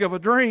too big of a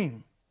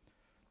dream.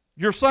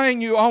 You're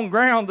saying you own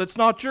ground that's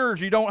not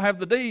yours. You don't have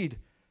the deed.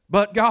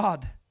 But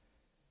God,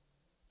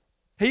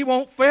 He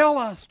won't fail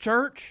us,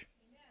 church.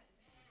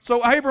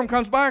 So Abram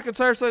comes back and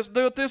Sarah says,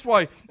 do it this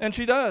way. And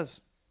she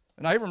does.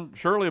 And Abram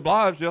surely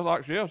obliged. Just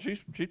like, yeah,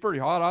 she's pretty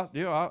hot.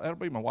 That'll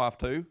be my wife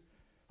too.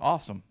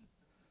 Awesome.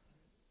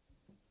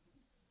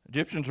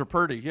 Egyptians are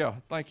pretty. Yeah,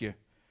 thank you.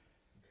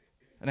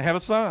 And they have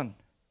a son.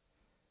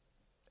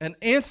 And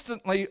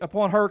instantly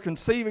upon her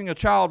conceiving a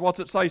child, what's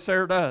it say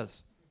Sarah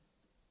does?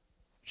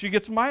 She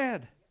gets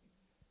mad.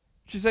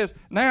 She says,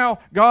 now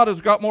God has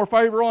got more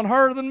favor on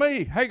her than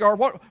me. Hagar,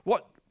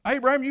 what,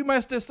 Abraham, you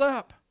messed this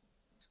up.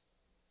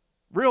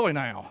 Really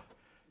now?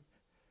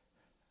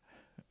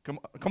 Come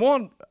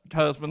on,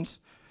 husbands.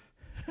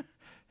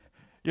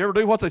 You ever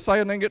do what they say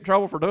and then get in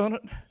trouble for doing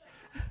it?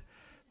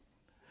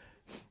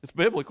 It's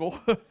biblical.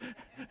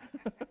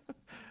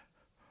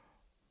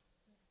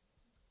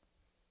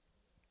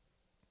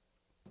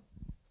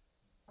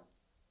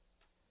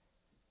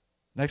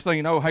 Next thing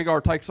you know,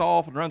 Hagar takes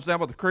off and runs down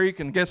by the creek,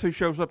 and guess who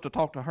shows up to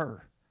talk to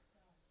her?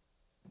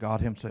 God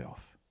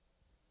Himself.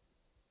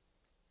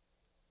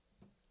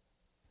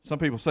 Some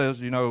people says,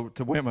 to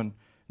women,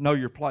 know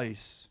your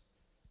place.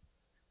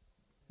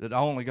 That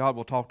only God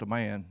will talk to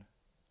man.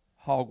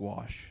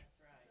 Hogwash.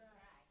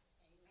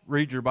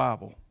 Read your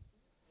Bible.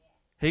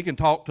 He can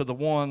talk to the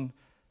one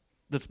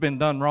that's been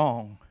done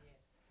wrong.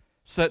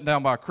 Sitting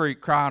down by a creek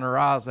crying her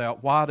eyes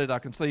out. Why did I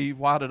conceive?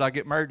 Why did I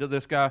get married to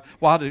this guy?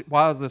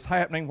 Why is this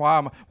happening? Why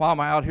am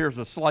I out here as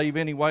a slave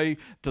anyway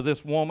to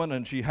this woman,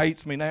 and she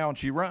hates me now and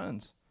she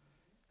runs?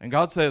 And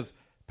God says,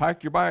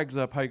 pack your bags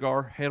up,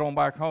 Hagar, head on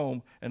back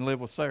home and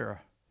live with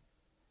Sarah.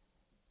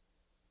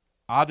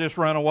 I just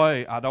ran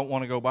away. I don't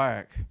want to go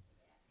back.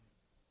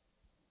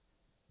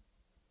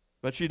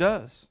 But she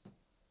does.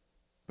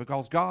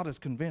 Because God is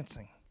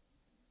convincing.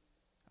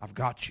 I've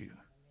got you.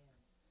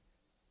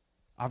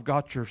 I've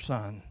got your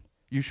son.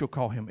 You shall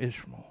call him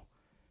Ishmael.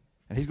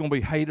 And he's going to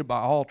be hated by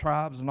all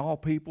tribes and all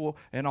people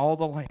and all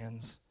the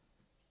lands.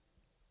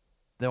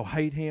 They'll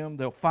hate him.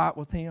 They'll fight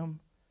with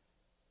him.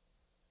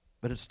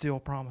 But it's still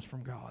a promise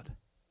from God.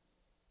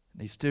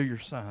 And he's still your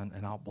son,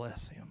 and I'll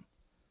bless him.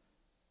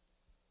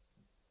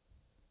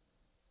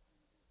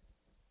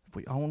 If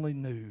we only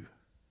knew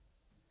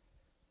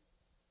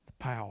the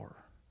power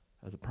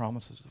of the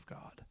promises of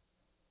God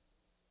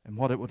and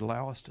what it would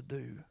allow us to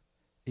do,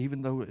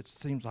 even though it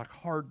seems like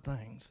hard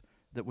things,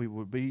 that we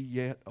would be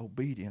yet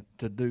obedient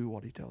to do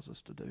what He tells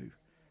us to do,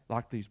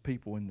 like these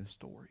people in this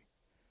story.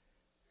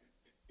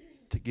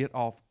 To get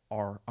off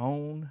our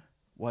own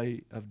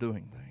way of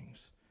doing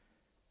things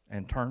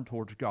and turn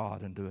towards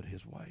God and do it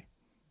His way.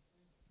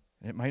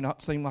 And it may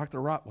not seem like the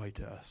right way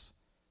to us,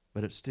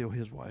 but it's still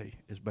His way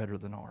is better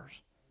than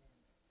ours.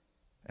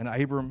 And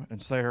Abram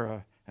and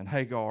Sarah and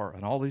Hagar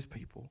and all these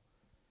people.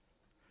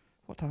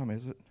 What time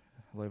is it?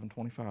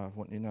 11:25,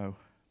 wouldn't you know?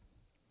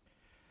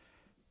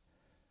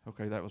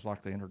 Okay, that was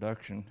like the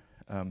introduction.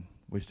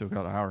 We still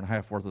got an hour and a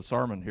half worth of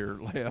sermon here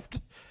left.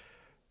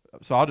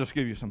 So I'll just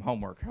give you some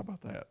homework. How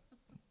about that?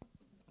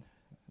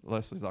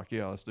 Leslie's like,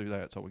 yeah, let's do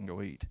that so we can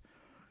go eat.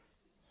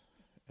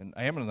 And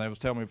Ammon and they was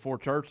telling me before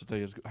church that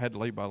they had to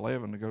leave by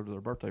 11 to go to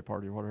their birthday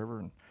party or whatever,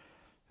 and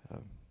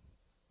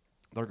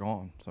they're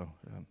gone. So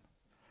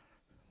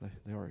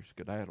they already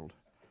skedaddled.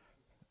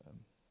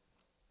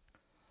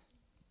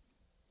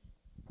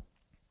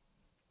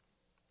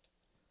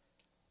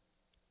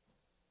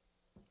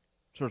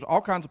 So there's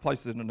all kinds of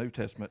places in the New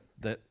Testament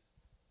that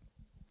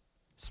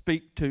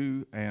speak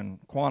to and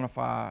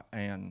quantify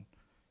and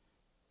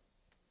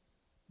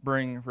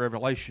bring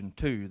revelation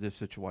to this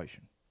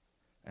situation,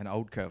 an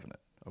old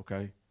covenant,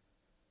 okay?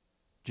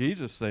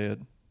 Jesus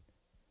said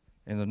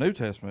in the New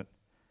Testament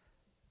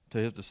to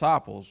His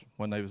disciples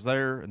when they was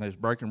there and they was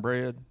breaking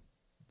bread,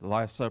 the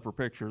Last Supper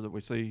picture that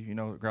we see,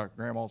 at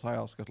Grandma's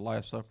house, got the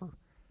Last Supper.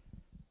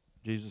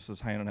 Jesus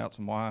is handing out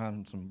some wine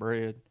and some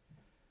bread.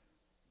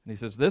 And He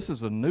says, this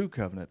is a new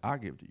covenant I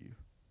give to you.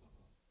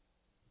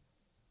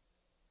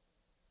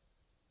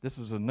 This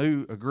is a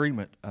new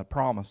agreement, a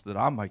promise that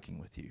I'm making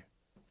with you.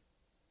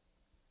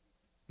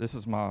 This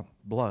is my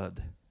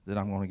blood that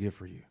I'm going to give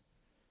for you.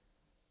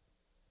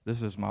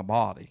 This is my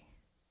body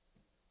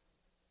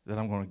that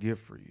I'm going to give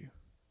for you.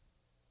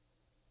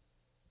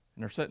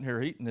 And they're sitting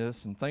here eating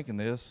this and thinking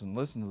this and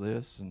listening to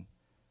this. And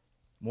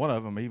one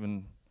of them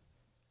even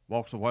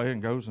walks away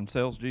and goes and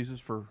sells Jesus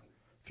for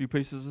a few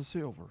pieces of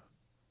silver.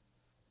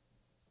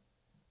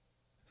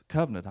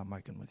 Covenant I'm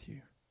making with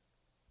you.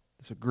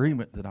 This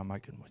agreement that I'm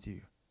making with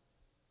you.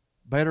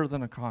 Better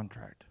than a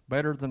contract.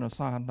 Better than a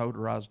signed,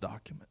 notarized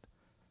document.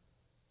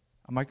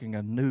 I'm making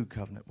a new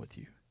covenant with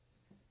you.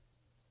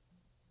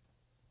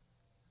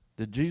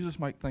 Did Jesus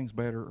make things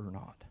better or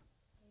not?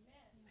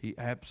 Amen. He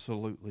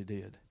absolutely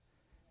did.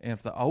 And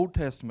if the Old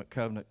Testament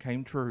covenant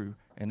came true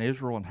and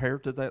Israel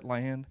inherited that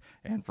land,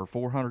 and for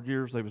 400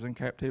 years they was in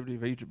captivity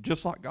of Egypt,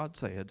 just like God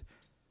said,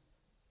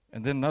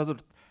 and then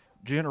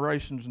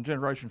generations and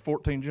generations,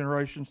 14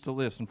 generations to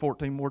this, and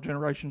 14 more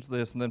generations to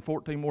this, and then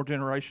 14 more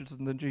generations,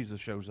 and then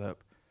Jesus shows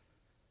up.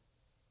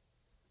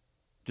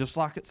 Just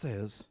like it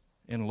says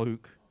in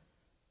Luke,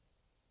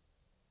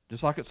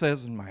 just like it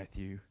says in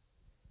Matthew,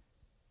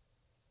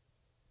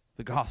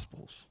 the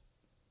Gospels.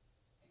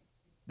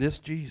 This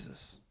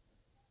Jesus,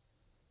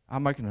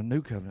 I'm making a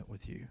new covenant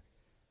with you.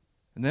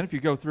 And then if you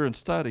go through and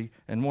study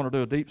and want to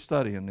do a deep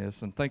study in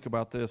this and think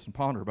about this and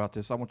ponder about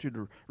this, I want you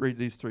to read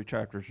these 3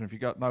 chapters. And if you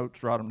got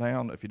notes, write them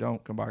down. If you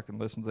don't, come back and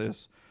listen to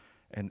this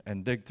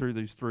and dig through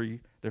these 3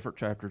 different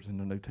chapters in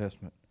the New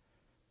Testament.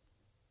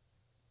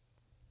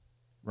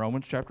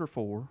 Romans chapter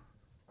 4.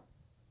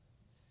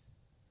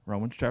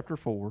 Romans chapter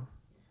 4.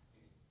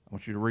 I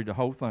want you to read the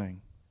whole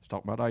thing. It's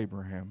talking about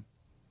Abraham.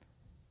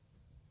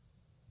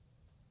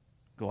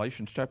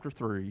 Galatians chapter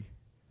 3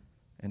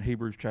 and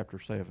Hebrews chapter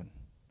 7.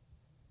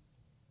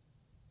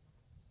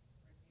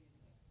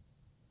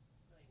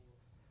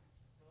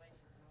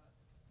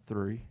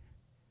 Three.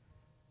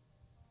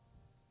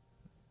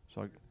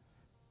 So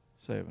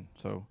 7.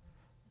 So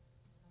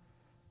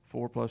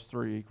 4 plus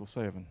 3 equals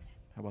 7.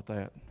 How about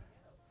that?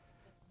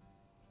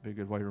 Be a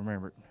good way to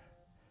remember it.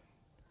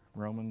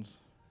 Romans,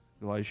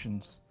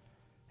 Galatians,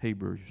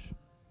 Hebrews.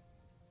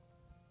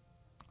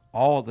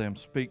 All of them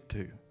speak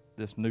to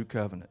this new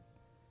covenant.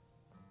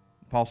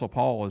 Apostle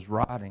Paul is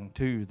writing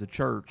to the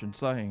church and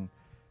saying,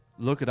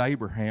 look at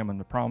Abraham and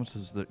the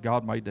promises that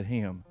God made to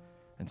him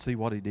and see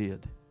what he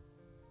did.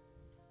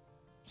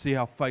 See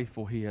how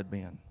faithful he had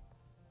been.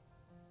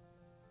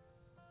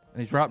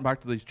 And he's writing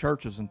back to these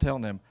churches and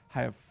telling them,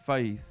 have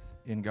faith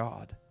in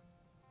God.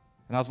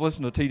 And I was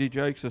listening to T.D.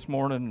 Jakes this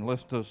morning and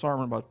listened to a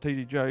sermon by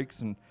T.D.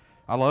 Jakes, and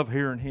I love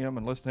hearing him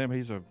and listening to him.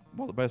 He's one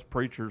of the best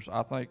preachers,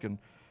 I think,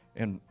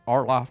 in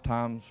our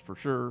lifetimes for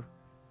sure.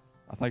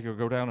 I think he'll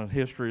go down in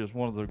history as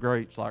one of the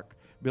greats like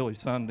Billy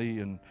Sunday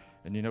and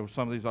you know,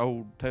 some of these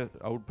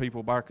old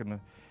people back in the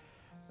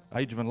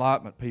Age of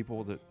Enlightenment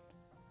people that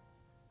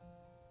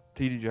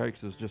T.D.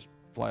 Jakes is just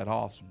flat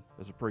awesome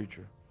as a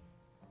preacher.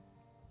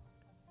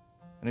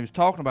 And he was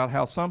talking about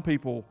how some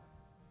people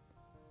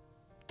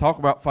talk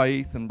about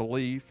faith and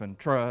belief and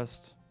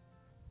trust,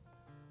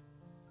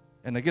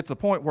 and they get to the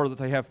point where that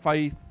they have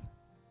faith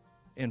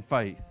in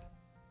faith.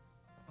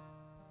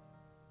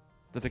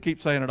 That they keep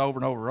saying it over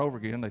and over and over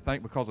again. They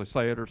think because they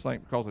say it, or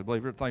think because they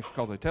believe it, or think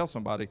because they tell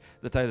somebody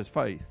that is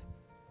faith.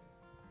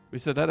 He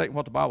said that ain't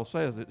what the Bible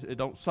says. It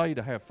don't say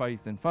to have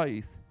faith in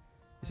faith.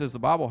 He says the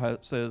Bible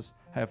says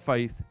have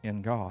faith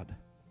in God.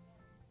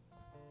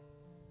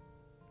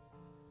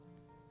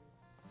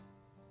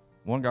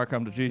 One guy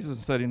come to Jesus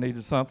and said he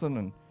needed something,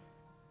 and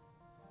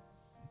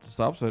the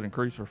disciple said,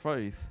 increase our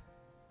faith,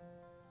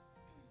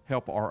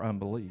 help our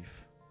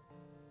unbelief.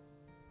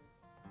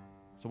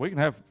 So we can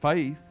have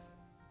faith.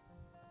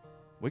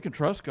 We can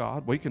trust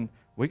God. We can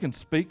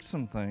speak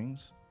some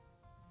things.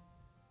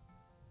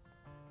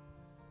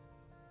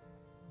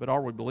 But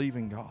are we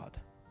believing God?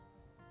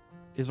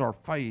 Is our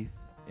faith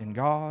in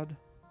God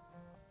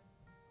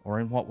or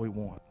in what we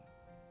want?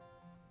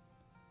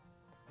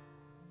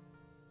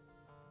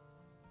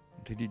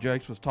 T.D.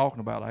 Jakes was talking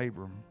about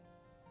Abram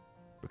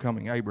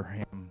becoming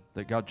Abraham,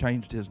 that God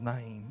changed his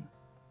name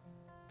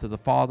to the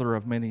father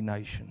of many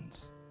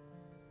nations.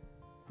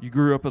 You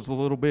grew up as a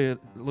little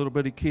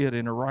bitty kid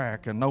in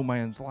Iraq in no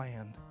man's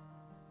land.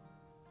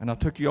 And I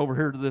took you over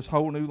here to this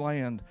whole new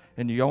land,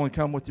 and you only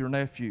come with your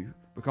nephew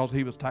because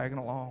he was tagging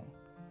along.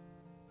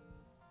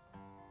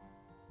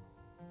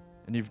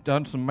 And you've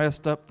done some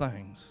messed up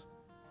things.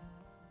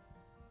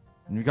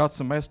 And you got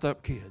some messed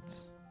up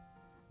kids.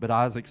 But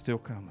Isaac's still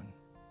coming.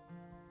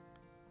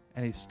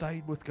 And he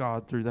stayed with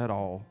God through that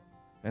all,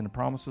 and the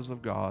promises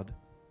of God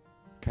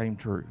came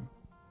true.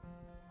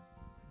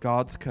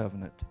 God's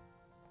covenant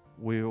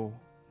will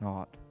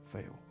not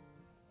fail.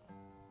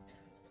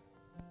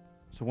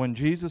 So when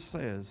Jesus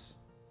says,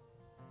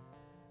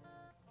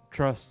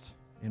 trust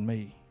in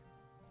me,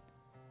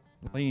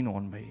 lean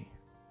on me,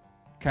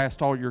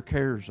 cast all your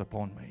cares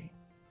upon me.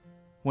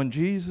 When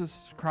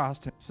Jesus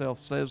Christ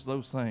himself says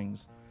those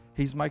things,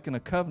 he's making a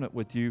covenant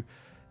with you.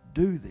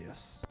 Do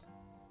this.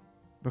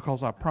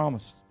 Because I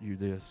promised you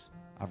this,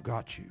 I've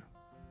got you.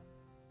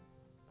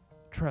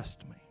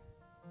 Trust me,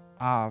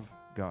 I've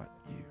got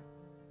you.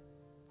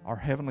 Our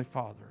Heavenly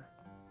Father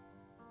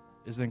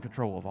is in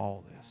control of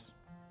all this.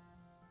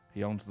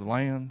 He owns the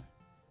land.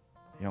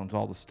 He owns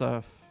all the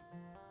stuff.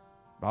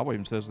 The Bible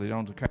even says that he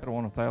owns the cattle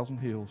on 1,000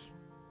 hills.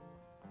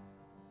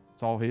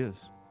 It's all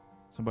his.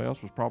 Somebody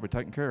else was probably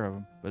taking care of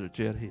him, but it's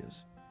yet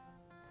his.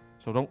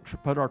 So don't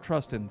put our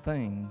trust in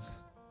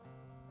things.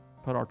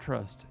 Put our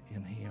trust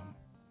in him.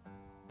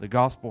 The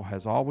gospel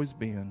has always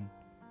been,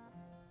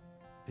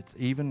 it's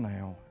even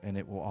now, and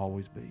it will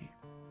always be.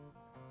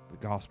 The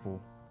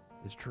gospel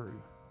is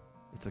true.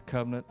 It's a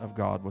covenant of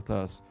God with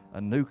us, a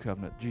new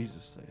covenant,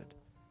 Jesus said,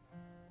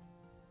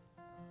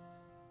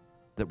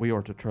 that we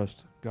are to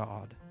trust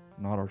God,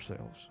 not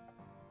ourselves.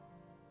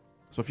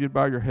 So if you'd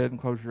bow your head and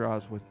close your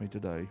eyes with me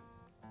today,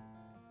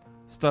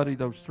 study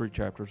those 3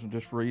 chapters and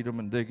just read them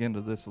and dig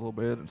into this a little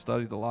bit and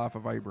study the life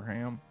of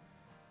Abraham.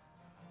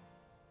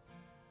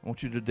 I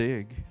want you to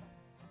dig,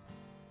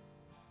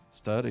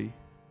 study,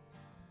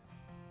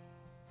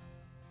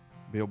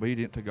 be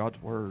obedient to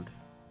God's word,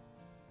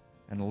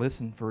 and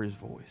listen for his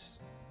voice.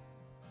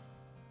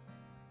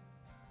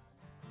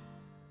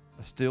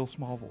 A still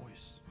small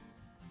voice.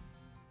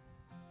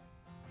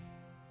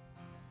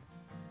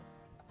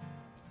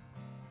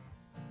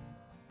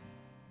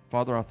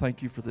 Father, I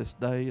thank you for this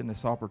day and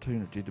this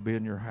opportunity to be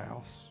in your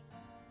house.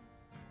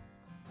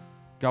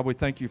 God, we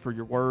thank you for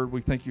your word. We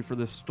thank you for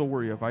this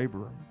story of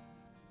Abram,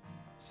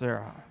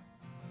 Sarai,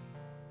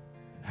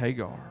 and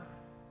Hagar,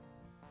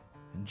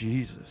 and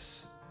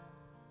Jesus,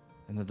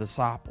 and the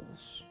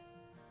disciples,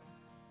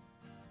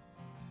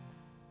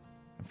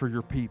 and for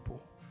your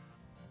people.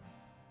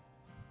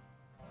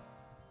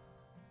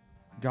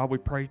 God, we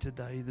pray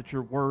today that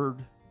your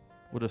word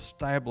would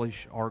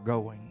establish our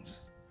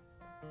goings.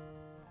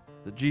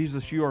 That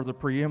Jesus, you are the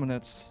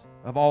preeminence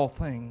of all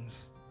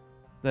things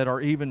that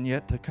are even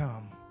yet to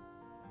come.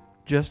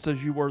 Just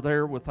as you were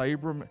there with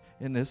Abram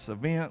in this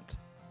event,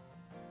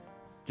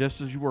 just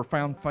as you were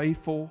found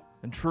faithful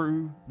and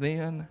true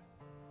then,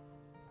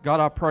 God,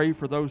 I pray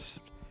for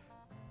those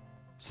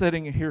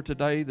sitting here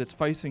today that's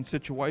facing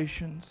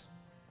situations,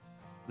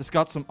 that's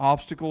got some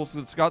obstacles,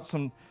 that's got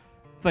some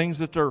things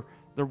that they're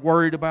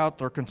worried about,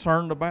 they're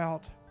concerned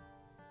about,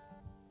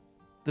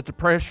 that the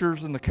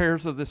pressures and the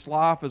cares of this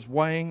life is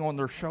weighing on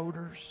their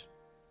shoulders.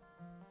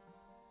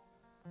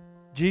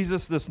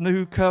 Jesus, this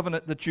new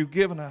covenant that you've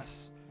given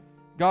us,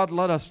 God,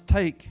 let us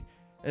take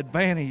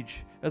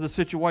advantage of the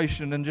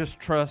situation and just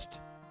trust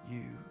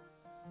you.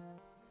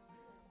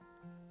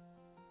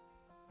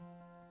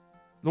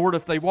 Lord,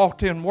 if they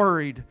walked in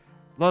worried,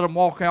 let them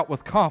walk out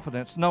with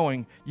confidence,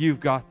 knowing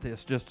you've got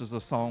this, just as the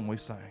song we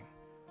sang.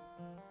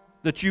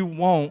 That you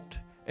won't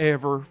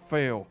ever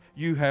fail.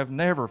 You have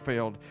never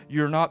failed.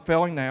 You're not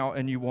failing now,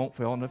 and you won't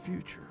fail in the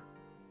future.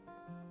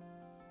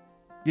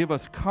 Give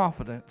us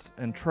confidence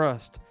and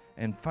trust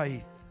and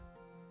faith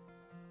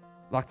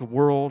like the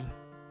world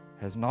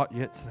has not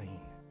yet seen.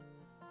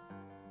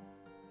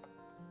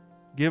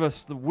 Give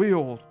us the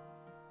will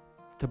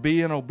to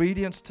be in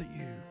obedience to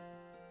you,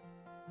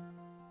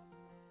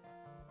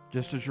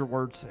 just as your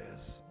word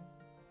says.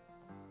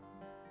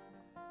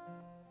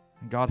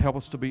 And God, help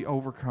us to be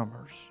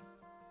overcomers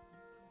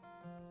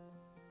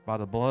by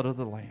the blood of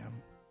the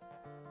Lamb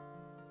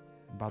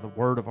and by the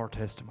word of our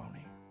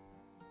testimony.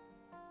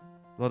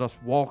 Let us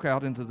walk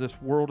out into this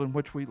world in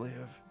which we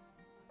live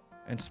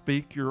and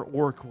speak your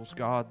oracles,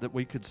 God, that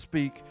we could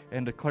speak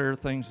and declare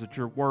things that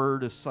your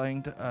word is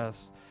saying to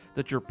us,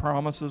 that your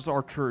promises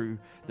are true,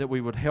 that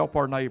we would help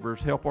our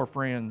neighbors, help our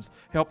friends,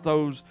 help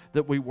those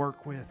that we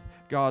work with,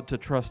 God, to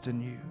trust in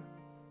you.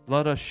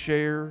 Let us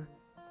share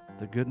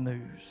the good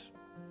news,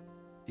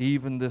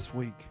 even this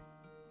week.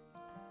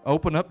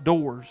 Open up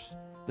doors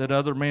that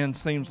other men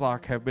seems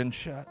like have been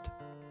shut,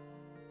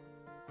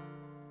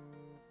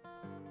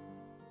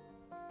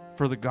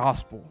 for the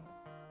gospel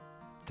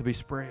to be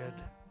spread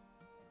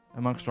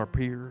amongst our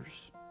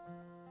peers,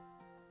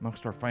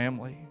 amongst our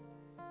family,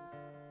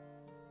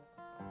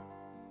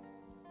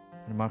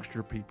 and amongst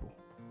your people.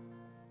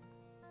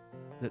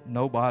 That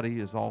nobody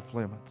is off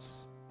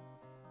limits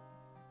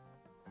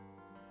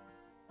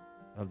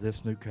of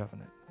this new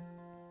covenant.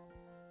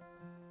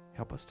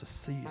 Help us to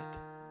see it,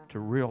 to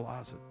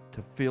realize it,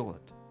 to feel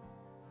it,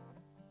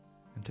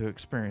 and to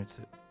experience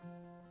it.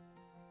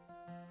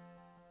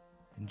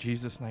 In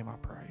Jesus' name I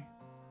pray.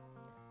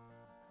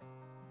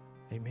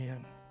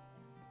 Amen.